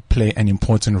actually play an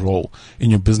important role in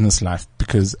your business life.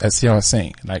 Because as Sia was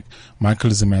saying, like,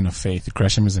 Michael is a man of faith,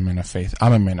 Gresham is a man of faith,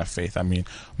 I'm a man of faith. I mean,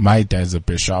 my dad's a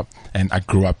bishop and I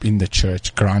grew up in the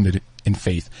church, grounded in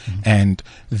faith. And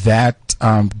that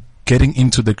getting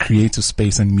into the creative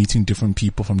space and meeting different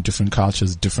people from different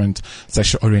cultures, different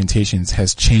sexual orientations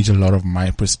has changed a lot of my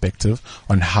perspective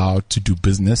on how to do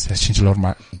business, has changed a lot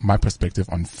of my perspective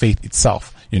on faith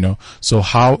itself, So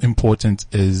how important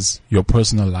is your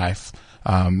personal life,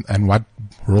 and what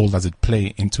role does it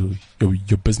play into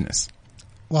your business?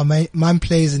 Well, mine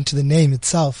plays into the name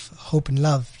itself, hope and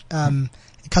love.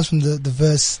 It comes from the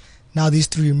verse, now these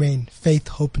three remain, faith,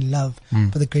 hope, and love.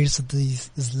 But the greatest of these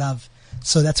is love.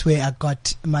 So that's where I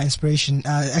got my inspiration.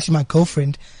 Actually, my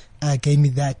girlfriend gave me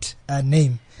that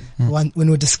name when we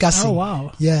were discussing. Oh,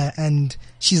 wow. Yeah, and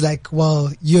she's like,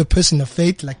 well, you're a person of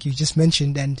faith, like you just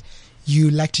mentioned, and you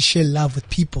like to share love with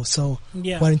people. So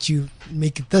why don't you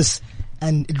make it this?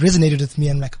 And it resonated with me.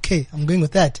 I'm like, okay, I'm going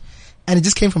with that. And it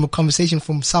just came from a conversation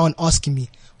from someone asking me,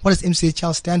 what does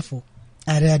MCHL stand for?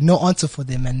 And I had no answer for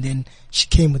them, and then she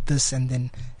came with this, and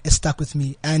then it stuck with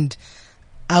me. And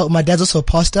my dad's also a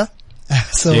pastor,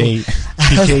 so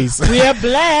PKs. We are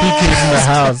blessed. PKs in the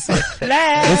house.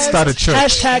 Blessed. Let's start a church.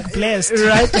 Hashtag blessed,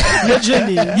 right?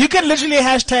 Literally, you can literally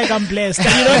hashtag I'm blessed.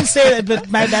 And you don't say that, but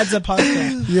my dad's a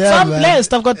pastor. Yeah, so I'm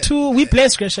blessed. I've got two. We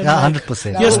blessed, Gresham. Yeah,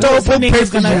 100%. Your store opening is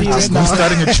gonna be right now. I'm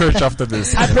starting a church after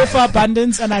this. I pray for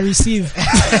abundance and I receive.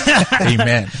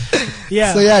 Amen.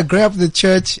 Yeah. So yeah, growing up in the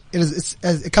church,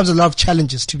 it comes with a lot of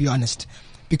challenges, to be honest,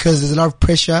 because there's a lot of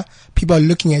pressure. People are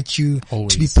looking at you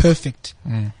to be perfect.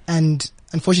 And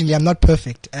unfortunately, I'm not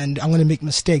perfect, and I'm going to make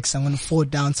mistakes. I'm going to fall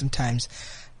down sometimes.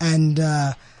 And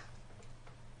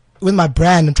with my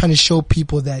brand, I'm trying to show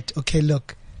people that, okay,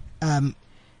 look, I'm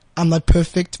not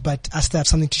perfect, but I still have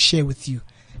something to share with you.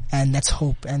 And that's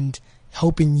hope, and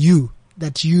hope in you,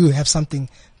 that you have something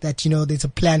that, there's a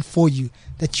plan for you,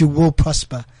 that you will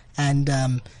prosper, and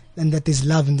that there's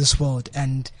love in this world,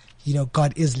 and,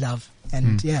 God is love.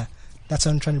 And that's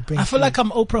what I'm trying to bring. I feel like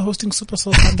I'm Oprah hosting Super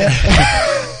Soul Sunday.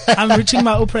 I'm reaching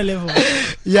my Oprah level.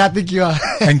 Yeah, I think you are.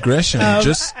 And Gresham,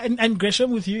 and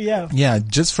Gresham with you, yeah. Yeah,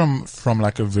 just from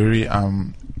like a very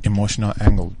emotional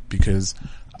angle, because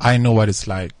I know what it's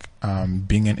like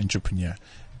being an entrepreneur.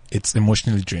 It's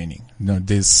emotionally draining.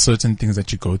 There's certain things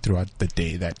that you go throughout the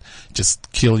day that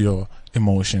just kill your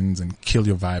emotions and kill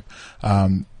your vibe.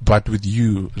 But with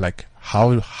you, like,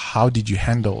 how did you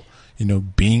handle,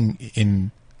 being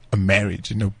in a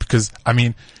marriage, because I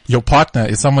mean, your partner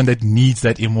is someone that needs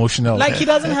that emotional. Like, he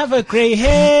doesn't have a gray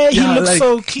hair. He looks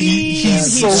so clean.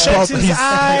 He's so proper.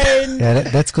 Yeah,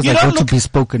 that's because I go to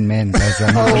bespoken men, guys. You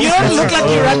don't look like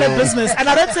you run a business, and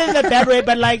I don't say it in a bad way,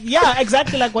 but like, yeah,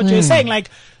 exactly like what you're saying. Like,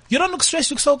 you don't look stressed.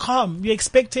 You look so calm. You're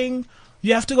expecting.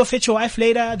 You have to go fetch your wife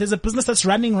later. There's a business that's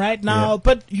running right now,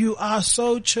 but you are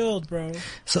so chilled, bro.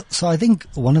 So I think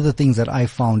one of the things that I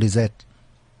found is that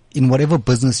in whatever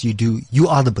business you do, you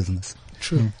are the business.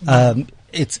 True.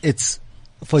 It's,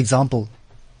 for example,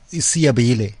 Siya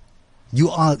Behile.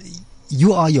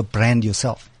 You are your brand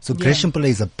yourself. So Gresham Pillay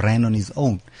is a brand on his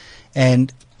own.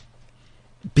 And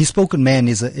Bespoken Man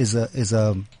is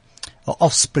a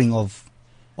offspring of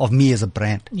me as a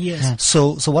brand. Yes.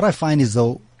 So what I find is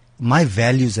though, my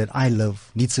values that I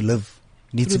love needs to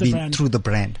be through the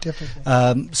brand.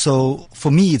 Definitely. So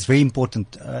for me, it's very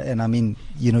important. And I mean,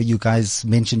 you guys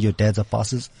mentioned your dads are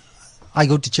pastors. I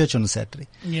go to church on a Saturday.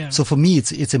 Yeah. So for me,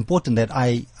 it's important that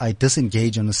I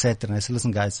disengage on a Saturday and I say,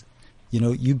 listen guys,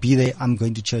 you be there. I'm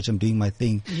going to church. I'm doing my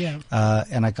thing. Yeah.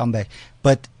 And I come back.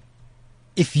 But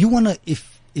if you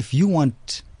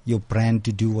want your brand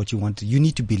to do what you want to, you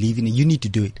need to believe in it. You need to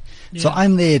do it. Yeah. So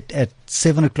I'm there at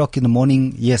 7:00 in the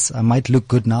morning. Yes, I might look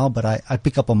good now, but I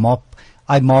pick up a mop.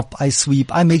 I mop, I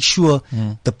sweep. I make sure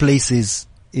the place is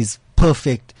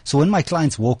perfect. So when my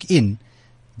clients walk in,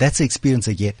 that's the experience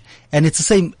I get. And it's the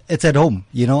same, it's at home.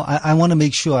 I want to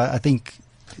make sure, I think,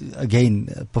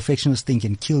 again, perfectionist thing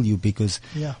can kill you because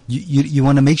you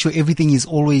want to make sure everything is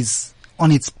always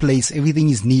on its place. Everything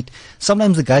is neat.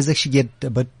 Sometimes the guys actually get a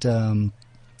bit,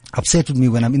 upset with me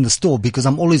when I'm in the store because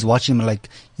I'm always watching them like,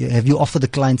 have you offered the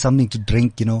client something to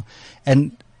drink,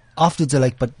 and afterwards they're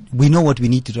like, but we know what we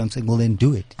need to do. I'm saying, well then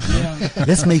do it.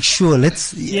 Let's make sure,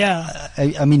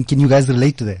 I mean, can you guys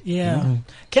relate to that? Yeah. I'm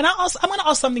going to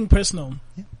ask something personal.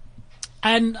 Yeah.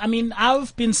 And I mean,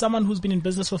 I've been someone who's been in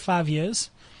business for 5 years,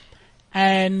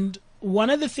 and one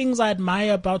of the things I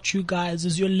admire about you guys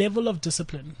is your level of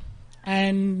discipline.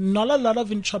 And not a lot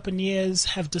of entrepreneurs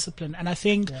have discipline. And I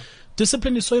think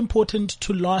discipline is so important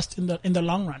to last in the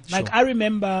long run. Sure. Like I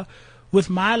remember with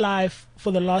my life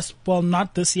for the last, well,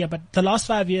 not this year, but the last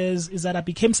 5 years is that I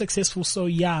became successful so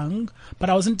young, but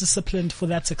I wasn't disciplined for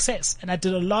that success. And I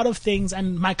did a lot of things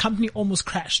and my company almost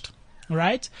crashed.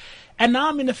 Right. And now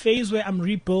I'm in a phase where I'm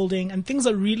rebuilding and things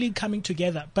are really coming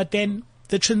together. But then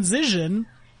the transition,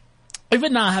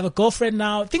 even now I have a girlfriend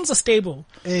now, things are stable.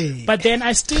 Hey. But then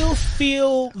I still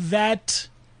feel that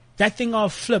thing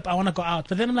of flip, I want to go out.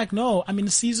 But then I'm like, no, I'm in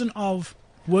a season of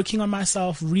working on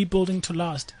myself, rebuilding to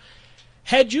last.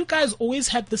 Had you guys always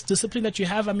had this discipline that you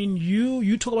have? I mean,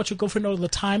 you talk about your girlfriend all the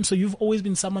time, so you've always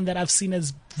been someone that I've seen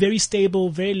as very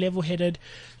stable, very level-headed.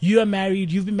 You are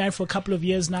married. You've been married for a couple of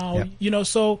years now. Yeah.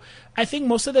 So I think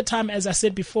most of the time, as I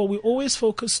said before, we always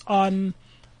focus on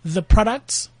the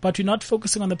products, but we're not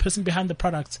focusing on the person behind the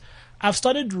products. I've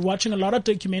started watching a lot of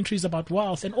documentaries about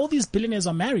wealth, and all these billionaires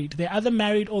are married. They're either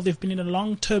married or they've been in a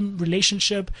long-term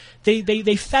relationship.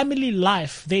 They family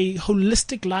life, their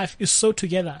holistic life is so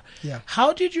together. Yeah.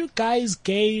 How did you guys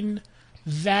gain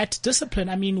that discipline?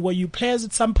 I mean, were you players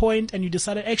at some point and you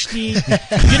decided actually, you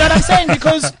know what I'm saying?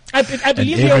 Because I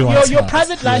believe your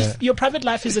private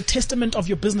life is a testament of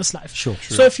your business life. Sure.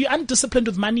 So if you're undisciplined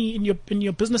with money in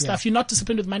your business life, you're not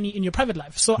disciplined with money in your private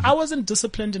life. So I wasn't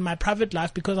disciplined in my private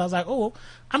life because I was like, oh,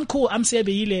 I'm cool. I'm Siya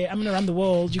Behile. I'm going to run the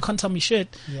world. You can't tell me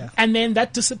shit. Yeah. And then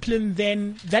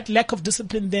that lack of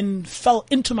discipline then fell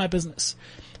into my business.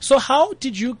 So how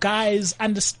did you guys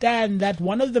understand that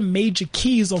one of the major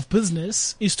keys of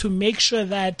business is to make sure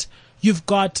that you've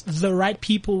got the right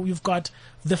people, you've got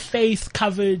the faith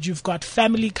covered, you've got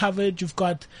family covered, you've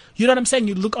got, you know what I'm saying?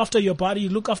 You look after your body, you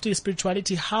look after your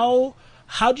spirituality. How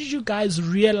did you guys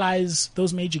realize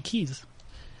those major keys?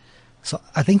 So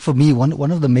I think for me,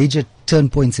 one of the major turn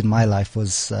points in my life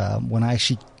was when I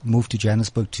actually moved to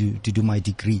Johannesburg to do my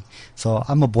degree. So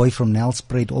I'm a boy from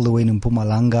Nelspruit all the way in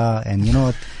Mpumalanga, and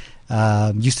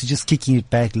used to just kicking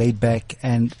it back, laid back,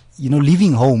 and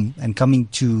leaving home and coming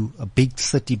to a big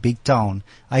city, big town,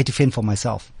 I had to fend for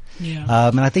myself. Yeah.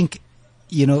 And I think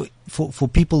for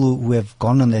people who have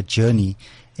gone on that journey,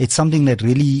 it's something that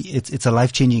really it's a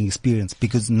life-changing experience,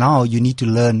 because now you need to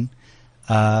learn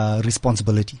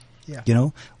responsibility. Yeah.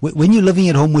 When you're living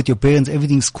at home with your parents,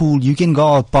 everything's cool. You can go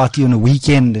out party on a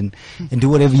weekend and do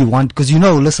whatever you want, because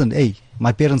listen, hey,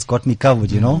 my parents got me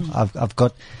covered. I've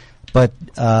got. But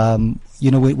when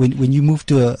you move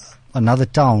to another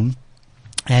town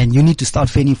and you need to start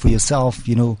fending for yourself,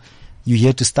 you're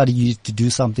here to study, you need to do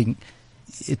something.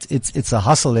 It's a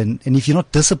hustle, and if you're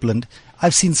not disciplined,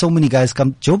 I've seen so many guys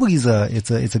come. Joburg is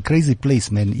it's a crazy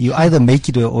place, man. You either make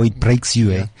it or it breaks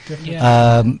you,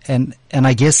 And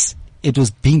I guess it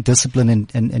was being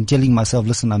disciplined and telling myself,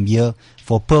 listen, I'm here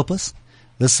for a purpose.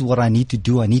 This is what I need to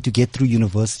do. I need to get through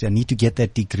university. I need to get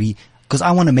that degree, because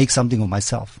I want to make something of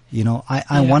myself.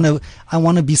 I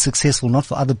want to be successful, not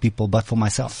for other people, but for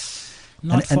myself.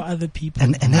 Not for other people.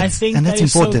 And I think that's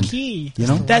important. So key.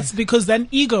 That's because then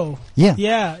ego.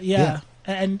 Yeah.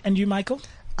 And you, Michael?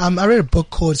 I read a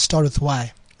book called Start With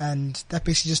Why. and that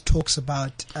basically just talks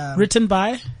about written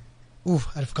by. Ooh,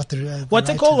 I forgot the what's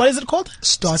it called? What is it called?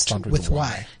 Start with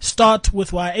why. Start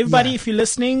with why. Everybody, if you're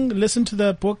listening, listen to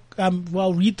the book.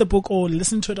 Read the book or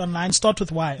listen to it online. Start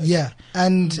with why. Okay. Yeah,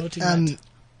 and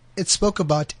it spoke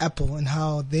about Apple and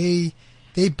how they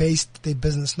based their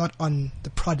business not on the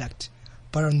product,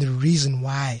 but on the reason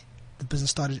why the business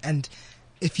started. And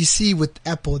if you see with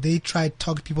Apple, they try to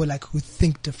target people like who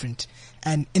think different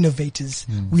and innovators.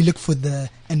 We look for the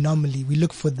anomaly. We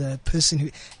look for the person who,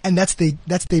 and that's the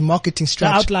marketing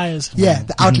strategy. The outliers. Yeah,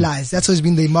 the outliers. That's always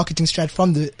been the marketing strategy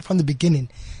from the beginning.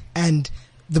 And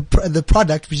the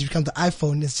product, which becomes the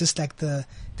iPhone, is just like the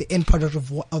end product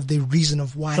of the reason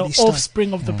of why they started. The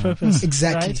offspring of the purpose.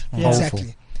 Exactly. Right? Yeah.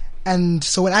 Exactly. And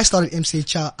so when I started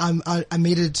MCHL, I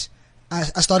made it. I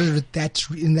started with that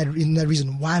in that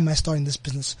reason. Why am I starting this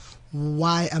business?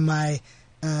 Why am I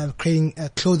creating a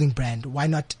clothing brand? Why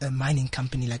not a mining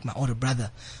company like my older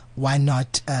brother? Why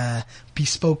not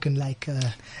Bespoken like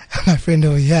my friend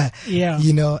over here? Yeah,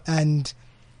 you know, and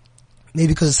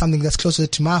maybe because it's something that's closer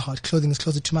to my heart. Clothing is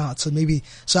closer to my heart.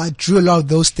 So I drew a lot of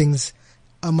those things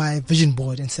on my vision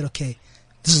board and said, okay,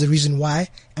 this is the reason why,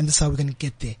 and this is how we're going to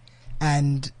get there.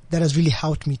 And that has really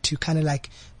helped me to kind of like,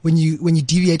 when you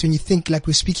deviate, when you think, like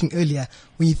we were speaking earlier,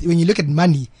 when you look at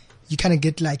money, you kind of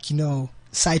get like, you know,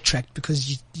 sidetracked because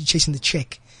you're chasing the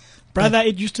check. Brother,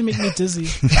 it used to make me dizzy.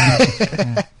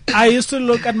 I used to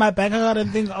look at my bank account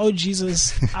and think, oh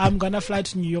Jesus, I'm going to fly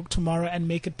to New York tomorrow and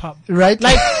make it pop. Right?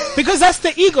 Like, because that's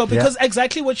the ego, because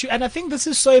exactly what and I think this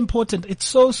is so important. It's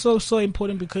so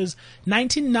important because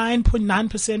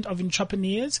 99.9% of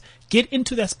entrepreneurs get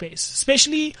into that space,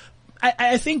 especially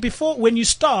I think before, when you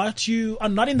start, you are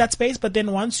not in that space, but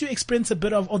then once you experience a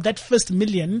bit of that first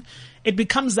million, it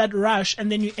becomes that rush,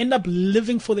 and then you end up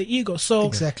living for the ego. So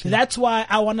that's why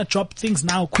I want to drop things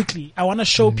now quickly. I want to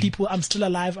show people I'm still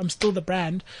alive, I'm still the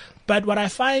brand. But what I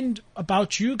find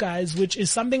about you guys, which is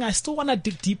something I still want to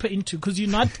dig deeper into, because you're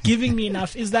not giving me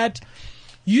enough, is that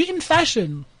you in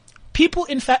fashion.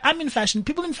 I'm in fashion.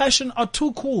 People in fashion are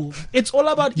too cool. It's all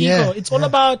about ego. It's all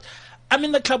about, I'm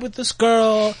in the club with this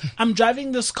girl. I'm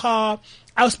driving this car.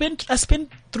 I spent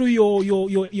through your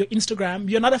Instagram.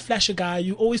 You're not a flasher guy.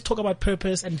 You always talk about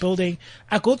purpose and building.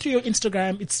 I go through your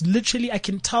Instagram. It's literally, I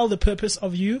can tell the purpose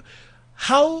of you.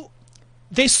 How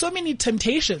there's so many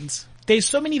temptations. There's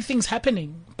so many things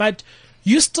happening, but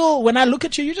you still, when I look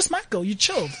at you, you're just Michael. You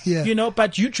chilled, you know,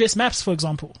 but you dress maps, for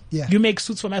example. Yeah. You make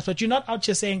suits for maps, but you're not out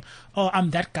here saying, oh, I'm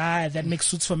that guy that makes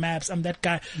suits for maps. I'm that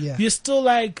guy. Yeah. You're still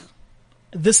like,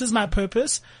 this is my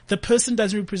purpose. The person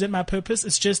doesn't represent my purpose.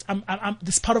 It's just, I'm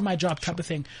this is part of my job type of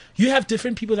thing. You have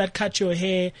different people that cut your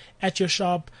hair at your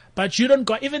shop, but you don't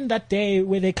go, even that day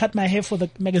where they cut my hair for the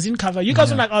magazine cover, you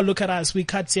guys were like, oh, look at us. We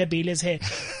cut Sia Bailey's hair.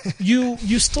 You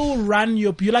still run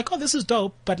you're like, oh, this is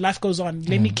dope, but life goes on.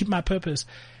 Let me keep my purpose.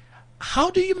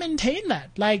 How do you maintain that?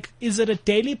 Like, is it a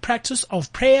daily practice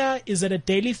of prayer? Is it a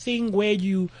daily thing where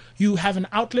you have an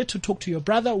outlet to talk to your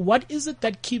brother? What is it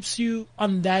that keeps you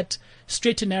on that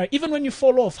straight and narrow? Even when you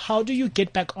fall off, how do you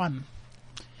get back on?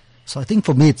 So I think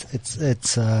for me,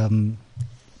 it's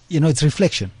you know, it's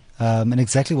reflection. And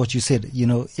exactly what you said, you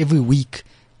know, every week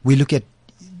we look at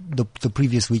the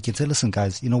previous week and say, listen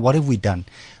guys, you know, what have we done?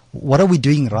 What are we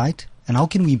doing right? And how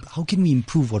can we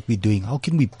improve what we're doing? How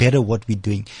can we better what we're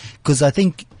doing? Because I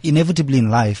think inevitably in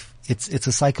life, it's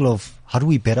a cycle of how do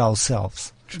we better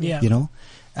ourselves? You know?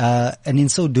 And in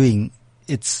so doing,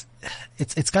 it's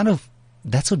kind of,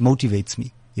 that's what motivates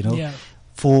me, you know? Yeah.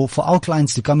 For our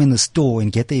clients to come in the store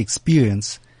and get the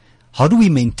experience, how do we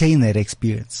maintain that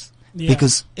experience? Yeah.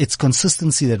 Because it's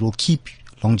consistency that will keep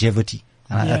longevity.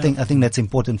 And I think that's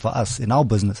important for us in our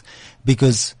business,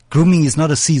 because grooming is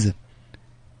not a season.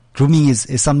 Grooming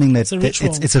is something that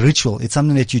it's a ritual. It's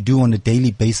something that you do on a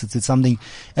daily basis. It's something,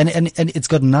 and it's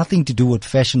got nothing to do with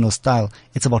fashion or style.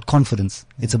 It's about confidence.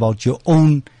 It's about your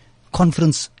own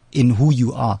confidence in who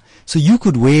you are. So you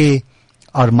could wear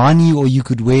Armani, or you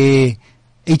could wear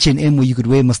H&M, or you could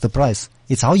wear Mr. Price.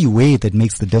 It's how you wear it that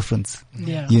makes the difference.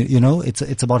 Yeah. You know,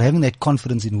 it's about having that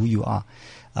confidence in who you are.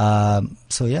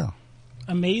 So yeah.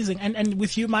 Amazing. And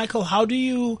with you, Michael, how do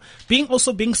you, being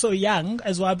so young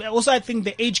as well, but also I think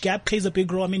the age gap plays a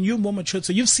big role. I mean, you're more mature,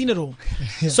 so you've seen it all.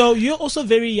 So you're also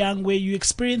very young, where you're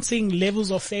experiencing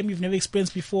levels of fame you've never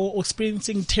experienced before, or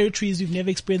experiencing territories you've never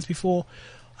experienced before.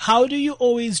 How do you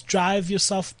always drive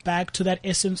yourself back to that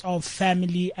essence of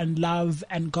family and love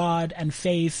and God and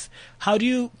faith? How do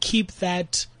you keep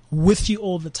that with you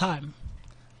all the time?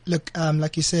 Look,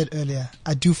 like you said earlier,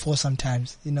 I do fall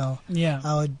sometimes, you know. Yeah.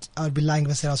 I would be lying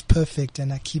if I said I was perfect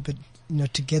and I keep it, you know,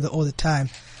 together all the time.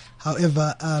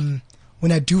 However,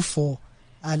 when I do fall,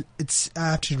 I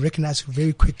have to recognize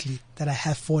very quickly that I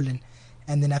have fallen,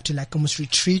 and then I have to like almost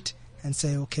retreat and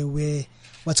say, okay,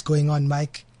 what's going on,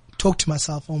 Mike? Talk to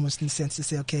myself almost in the sense to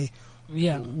say, okay,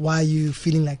 why are you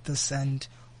feeling like this, and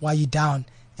why are you down?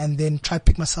 And then try to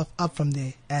pick myself up from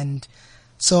there. And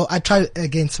so I try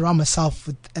again surround myself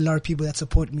with a lot of people that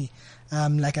support me.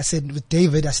 Like I said, with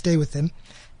David, I stay with him,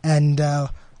 and I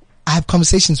have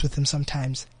conversations with him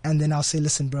sometimes. And then I'll say,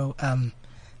 listen, bro, I'm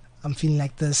feeling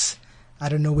like this. I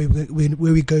don't know where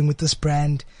we're going with this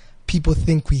brand. People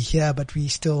think we're here, but we're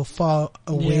still far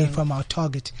away from our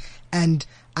target. And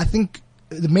I think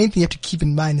the main thing you have to keep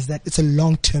in mind is that it's a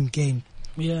long-term game.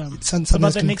 Yeah. It's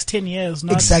about the next 10 years.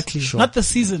 Not, exactly. Not the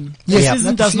season. Yeah. The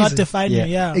season does not define you.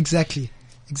 Yeah. Exactly.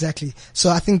 So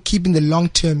I think keeping the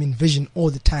long-term in vision all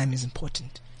the time is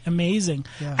important. Amazing.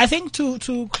 Yeah. I think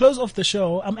to close off the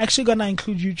show, I'm actually going to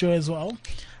include you, Joe, as well.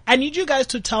 I need you guys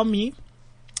to tell me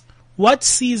what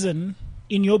season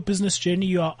in your business journey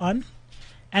you are on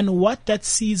and what that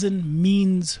season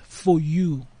means for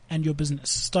you and your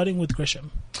business, starting with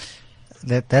Gresham.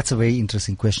 That's a very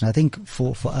interesting question. I think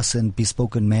for us and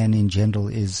Bespoken Man in general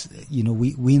is,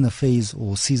 we in the phase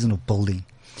or season of building.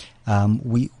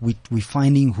 We're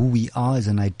finding who we are as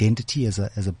an identity, as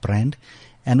a brand,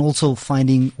 and also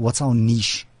finding what's our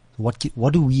niche. What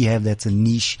do we have that's a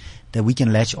niche that we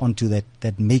can latch onto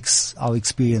that makes our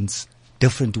experience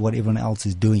different to what everyone else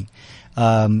is doing.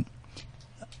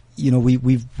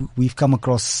 We've come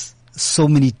across so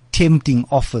many tempting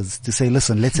offers to say,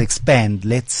 listen, let's expand,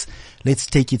 let's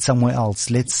take it somewhere else,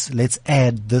 let's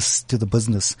add this to the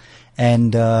business.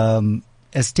 And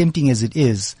as tempting as it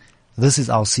is, this is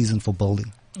our season for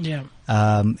building. Yeah.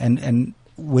 And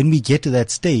when we get to that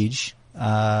stage,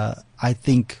 I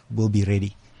think we'll be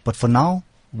ready. But for now,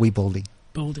 we're building.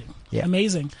 Yeah.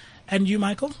 Amazing. And you,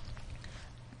 Michael?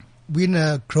 We're in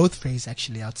a growth phase,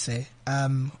 actually, I'd say.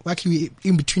 We're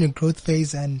in between a growth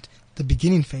phase and the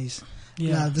beginning phase.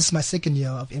 Yeah. This is my second year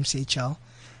of MCHL.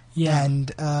 Yeah.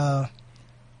 And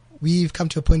we've come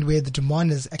to a point where the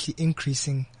demand is actually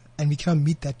increasing and we can't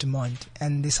meet that demand.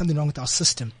 And there's something wrong with our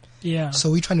system. Yeah.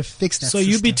 So we're trying to fix that. So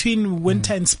you're between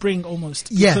winter and spring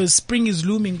almost. Yeah. Because spring is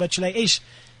looming, but you're like,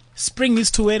 spring needs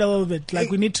to wait a little bit.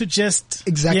 Like we need to just.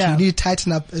 Exactly. Yeah. We need to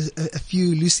tighten up a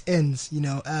few loose ends,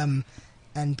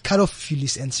 and cut off a few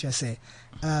loose ends, should I say.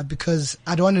 Because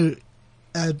I don't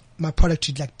want my product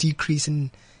to like decrease in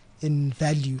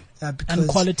value. And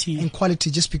quality.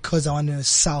 Just because I want to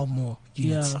sell more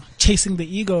units. Yeah. Chasing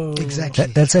the ego. Exactly.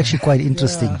 That's actually quite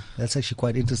interesting. Yeah. That's actually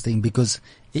quite interesting because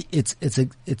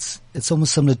it's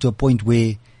almost similar to a point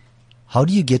where, how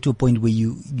do you get to a point where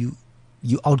you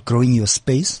outgrowing your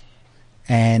space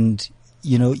and,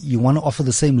 you want to offer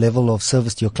the same level of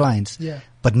service to your clients. Yeah.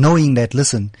 But knowing that,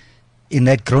 listen, in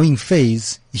that growing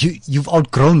phase, you've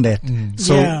outgrown that.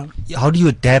 So how do you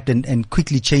adapt and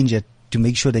quickly change it to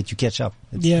make sure that you catch up?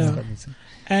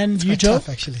 And you, Joe? Tough,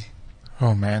 actually.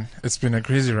 Oh man, it's been a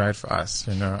crazy ride for us.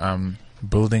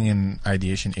 Building an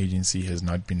ideation agency has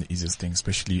not been the easiest thing,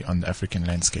 especially on the African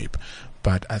landscape.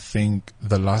 But I think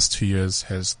the last 2 years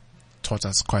has taught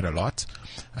us quite a lot.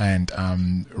 And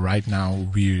right now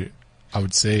I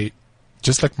would say,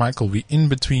 just like Michael, we're in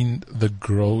between the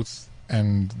growth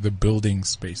and the building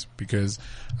space because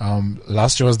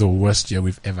last year was the worst year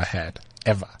we've ever had.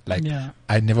 Ever.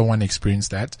 I never want to experience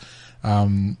that.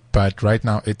 But right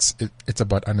now it's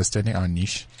about understanding our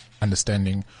niche,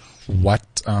 understanding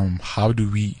how do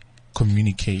we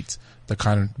communicate the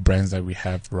kind of brands that we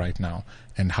have right now,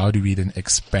 and how do we then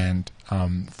expand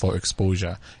for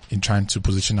exposure in trying to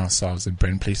position ourselves in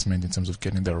brand placement in terms of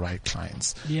getting the right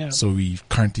clients. Yeah. So we're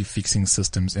currently fixing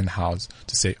systems in-house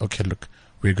to say, okay, look,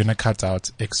 we're going to cut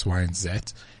out X, Y, and Z,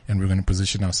 and we're going to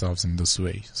position ourselves in this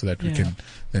way so that we can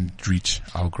then reach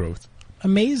our growth.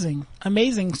 Amazing.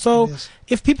 So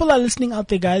if people are listening out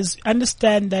there, guys,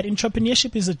 understand that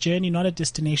entrepreneurship is a journey, not a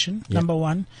destination. Yeah. Number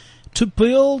one. To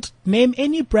build, name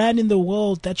any brand in the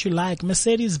world that you like,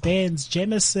 Mercedes-Benz,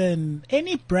 Jameson,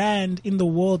 any brand in the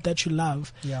world that you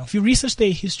love. Yeah. If you research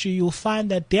their history, you'll find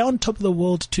that they're on top of the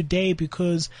world today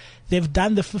because they've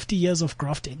done the 50 years of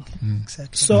grafting.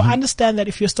 Exactly. So understand that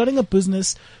if you're starting a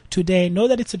business today, know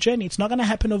that it's a journey. It's not going to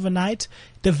happen overnight.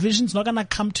 The vision's not going to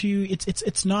come to you.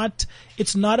 It's not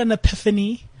an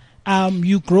epiphany.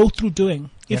 You grow through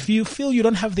doing. If you feel you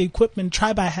don't have the equipment,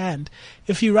 try by hand.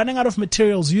 If you're running out of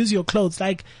materials, use your clothes.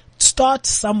 Start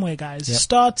somewhere, guys. Yep.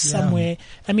 Start somewhere.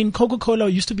 I mean, Coca-Cola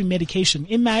used to be medication.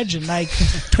 Imagine,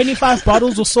 25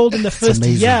 bottles were sold in the first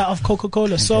year of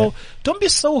Coca-Cola. So don't be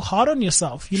so hard on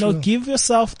yourself. Give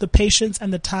yourself the patience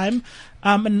and the time.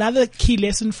 Another key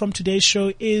lesson from today's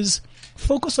show is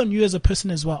focus on you as a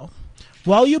person as well.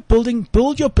 while you're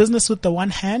build your business with the one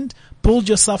hand, build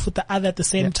yourself with the other at the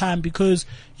same time, because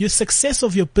your success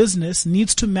of your business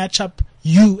needs to match up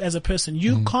you as a person.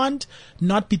 You can't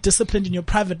not be disciplined in your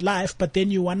private life, but then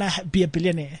you want to be a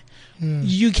billionaire.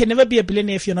 You can never be a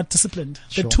billionaire if you're not disciplined.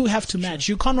 The two have to match.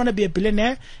 You can't want to be a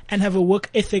billionaire and have a work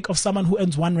ethic of someone who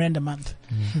earns R1 a month.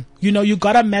 You know, you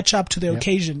gotta match up to the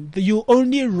occasion. You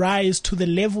only rise to the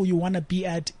level you want to be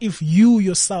at if you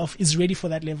yourself is ready for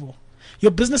that level.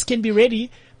 Your business can be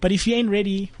ready, but if you ain't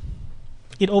ready,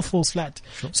 it all falls flat.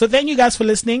 So thank you guys for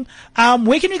listening.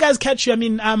 Where can you guys catch you? I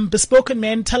mean, Bespoken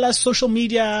Man, tell us social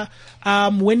media.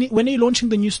 When are you launching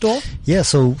the new store? Yeah,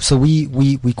 so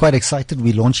we're quite excited.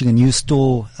 We're launching a new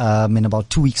store, in about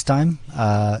 2 weeks time,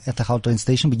 at the Gauteng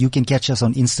station, but you can catch us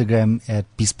on Instagram at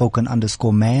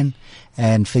bespoken_man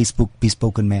and Facebook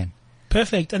Bespoken Man.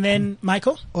 Perfect. And then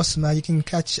Michael? Awesome. You can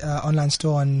catch online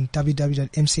store on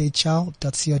www.mchl.co.za,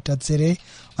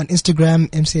 on Instagram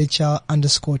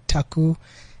mchl_taku,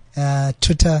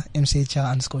 Twitter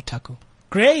mchl_taku.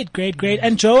 Great.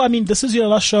 And Joe, I mean, this is your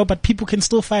last show, but people can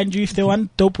still find you if they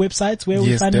want dope websites. Where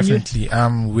we find you? Yes,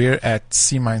 definitely. We're at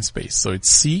C Mindspace, so it's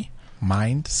C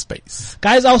Mindspace.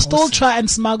 Guys, I'll still try and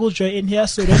smuggle Joe in here,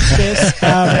 so don't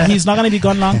stress. He's not going to be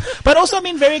gone long. But also, I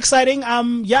mean, very exciting.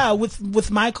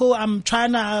 With Michael, I'm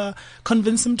trying to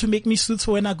convince him to make me suits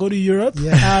for when I go to Europe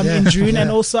in June. And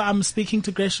also, I'm speaking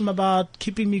to Gresham about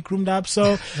keeping me groomed up.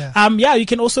 So, you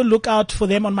can also look out for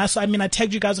them on my side. I mean, I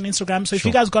tagged you guys on Instagram. So if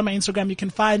you guys got my Instagram, you can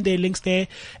find their links there.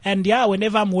 And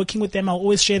whenever I'm working with them, I'll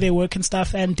always share their work and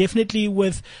stuff. And definitely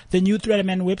with the new Threader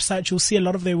Man website, you'll see a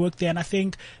lot of their work there. And I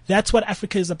think that's what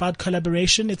Africa is about: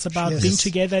 collaboration. It's about being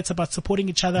together. It's about supporting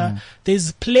each other.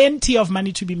 There's plenty of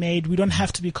money to be made. We don't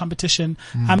have to be competition.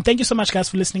 Thank you so much, guys,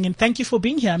 for listening, and thank you for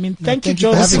being here. I mean, thank you,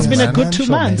 Joe. This has been a good 2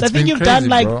 months. I think you've done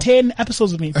like 10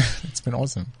 episodes with me. It's been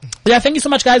awesome. Yeah, thank you so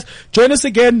much, guys. Join us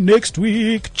again next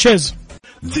week. Cheers.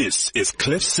 This is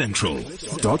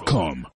CliffCentral.com.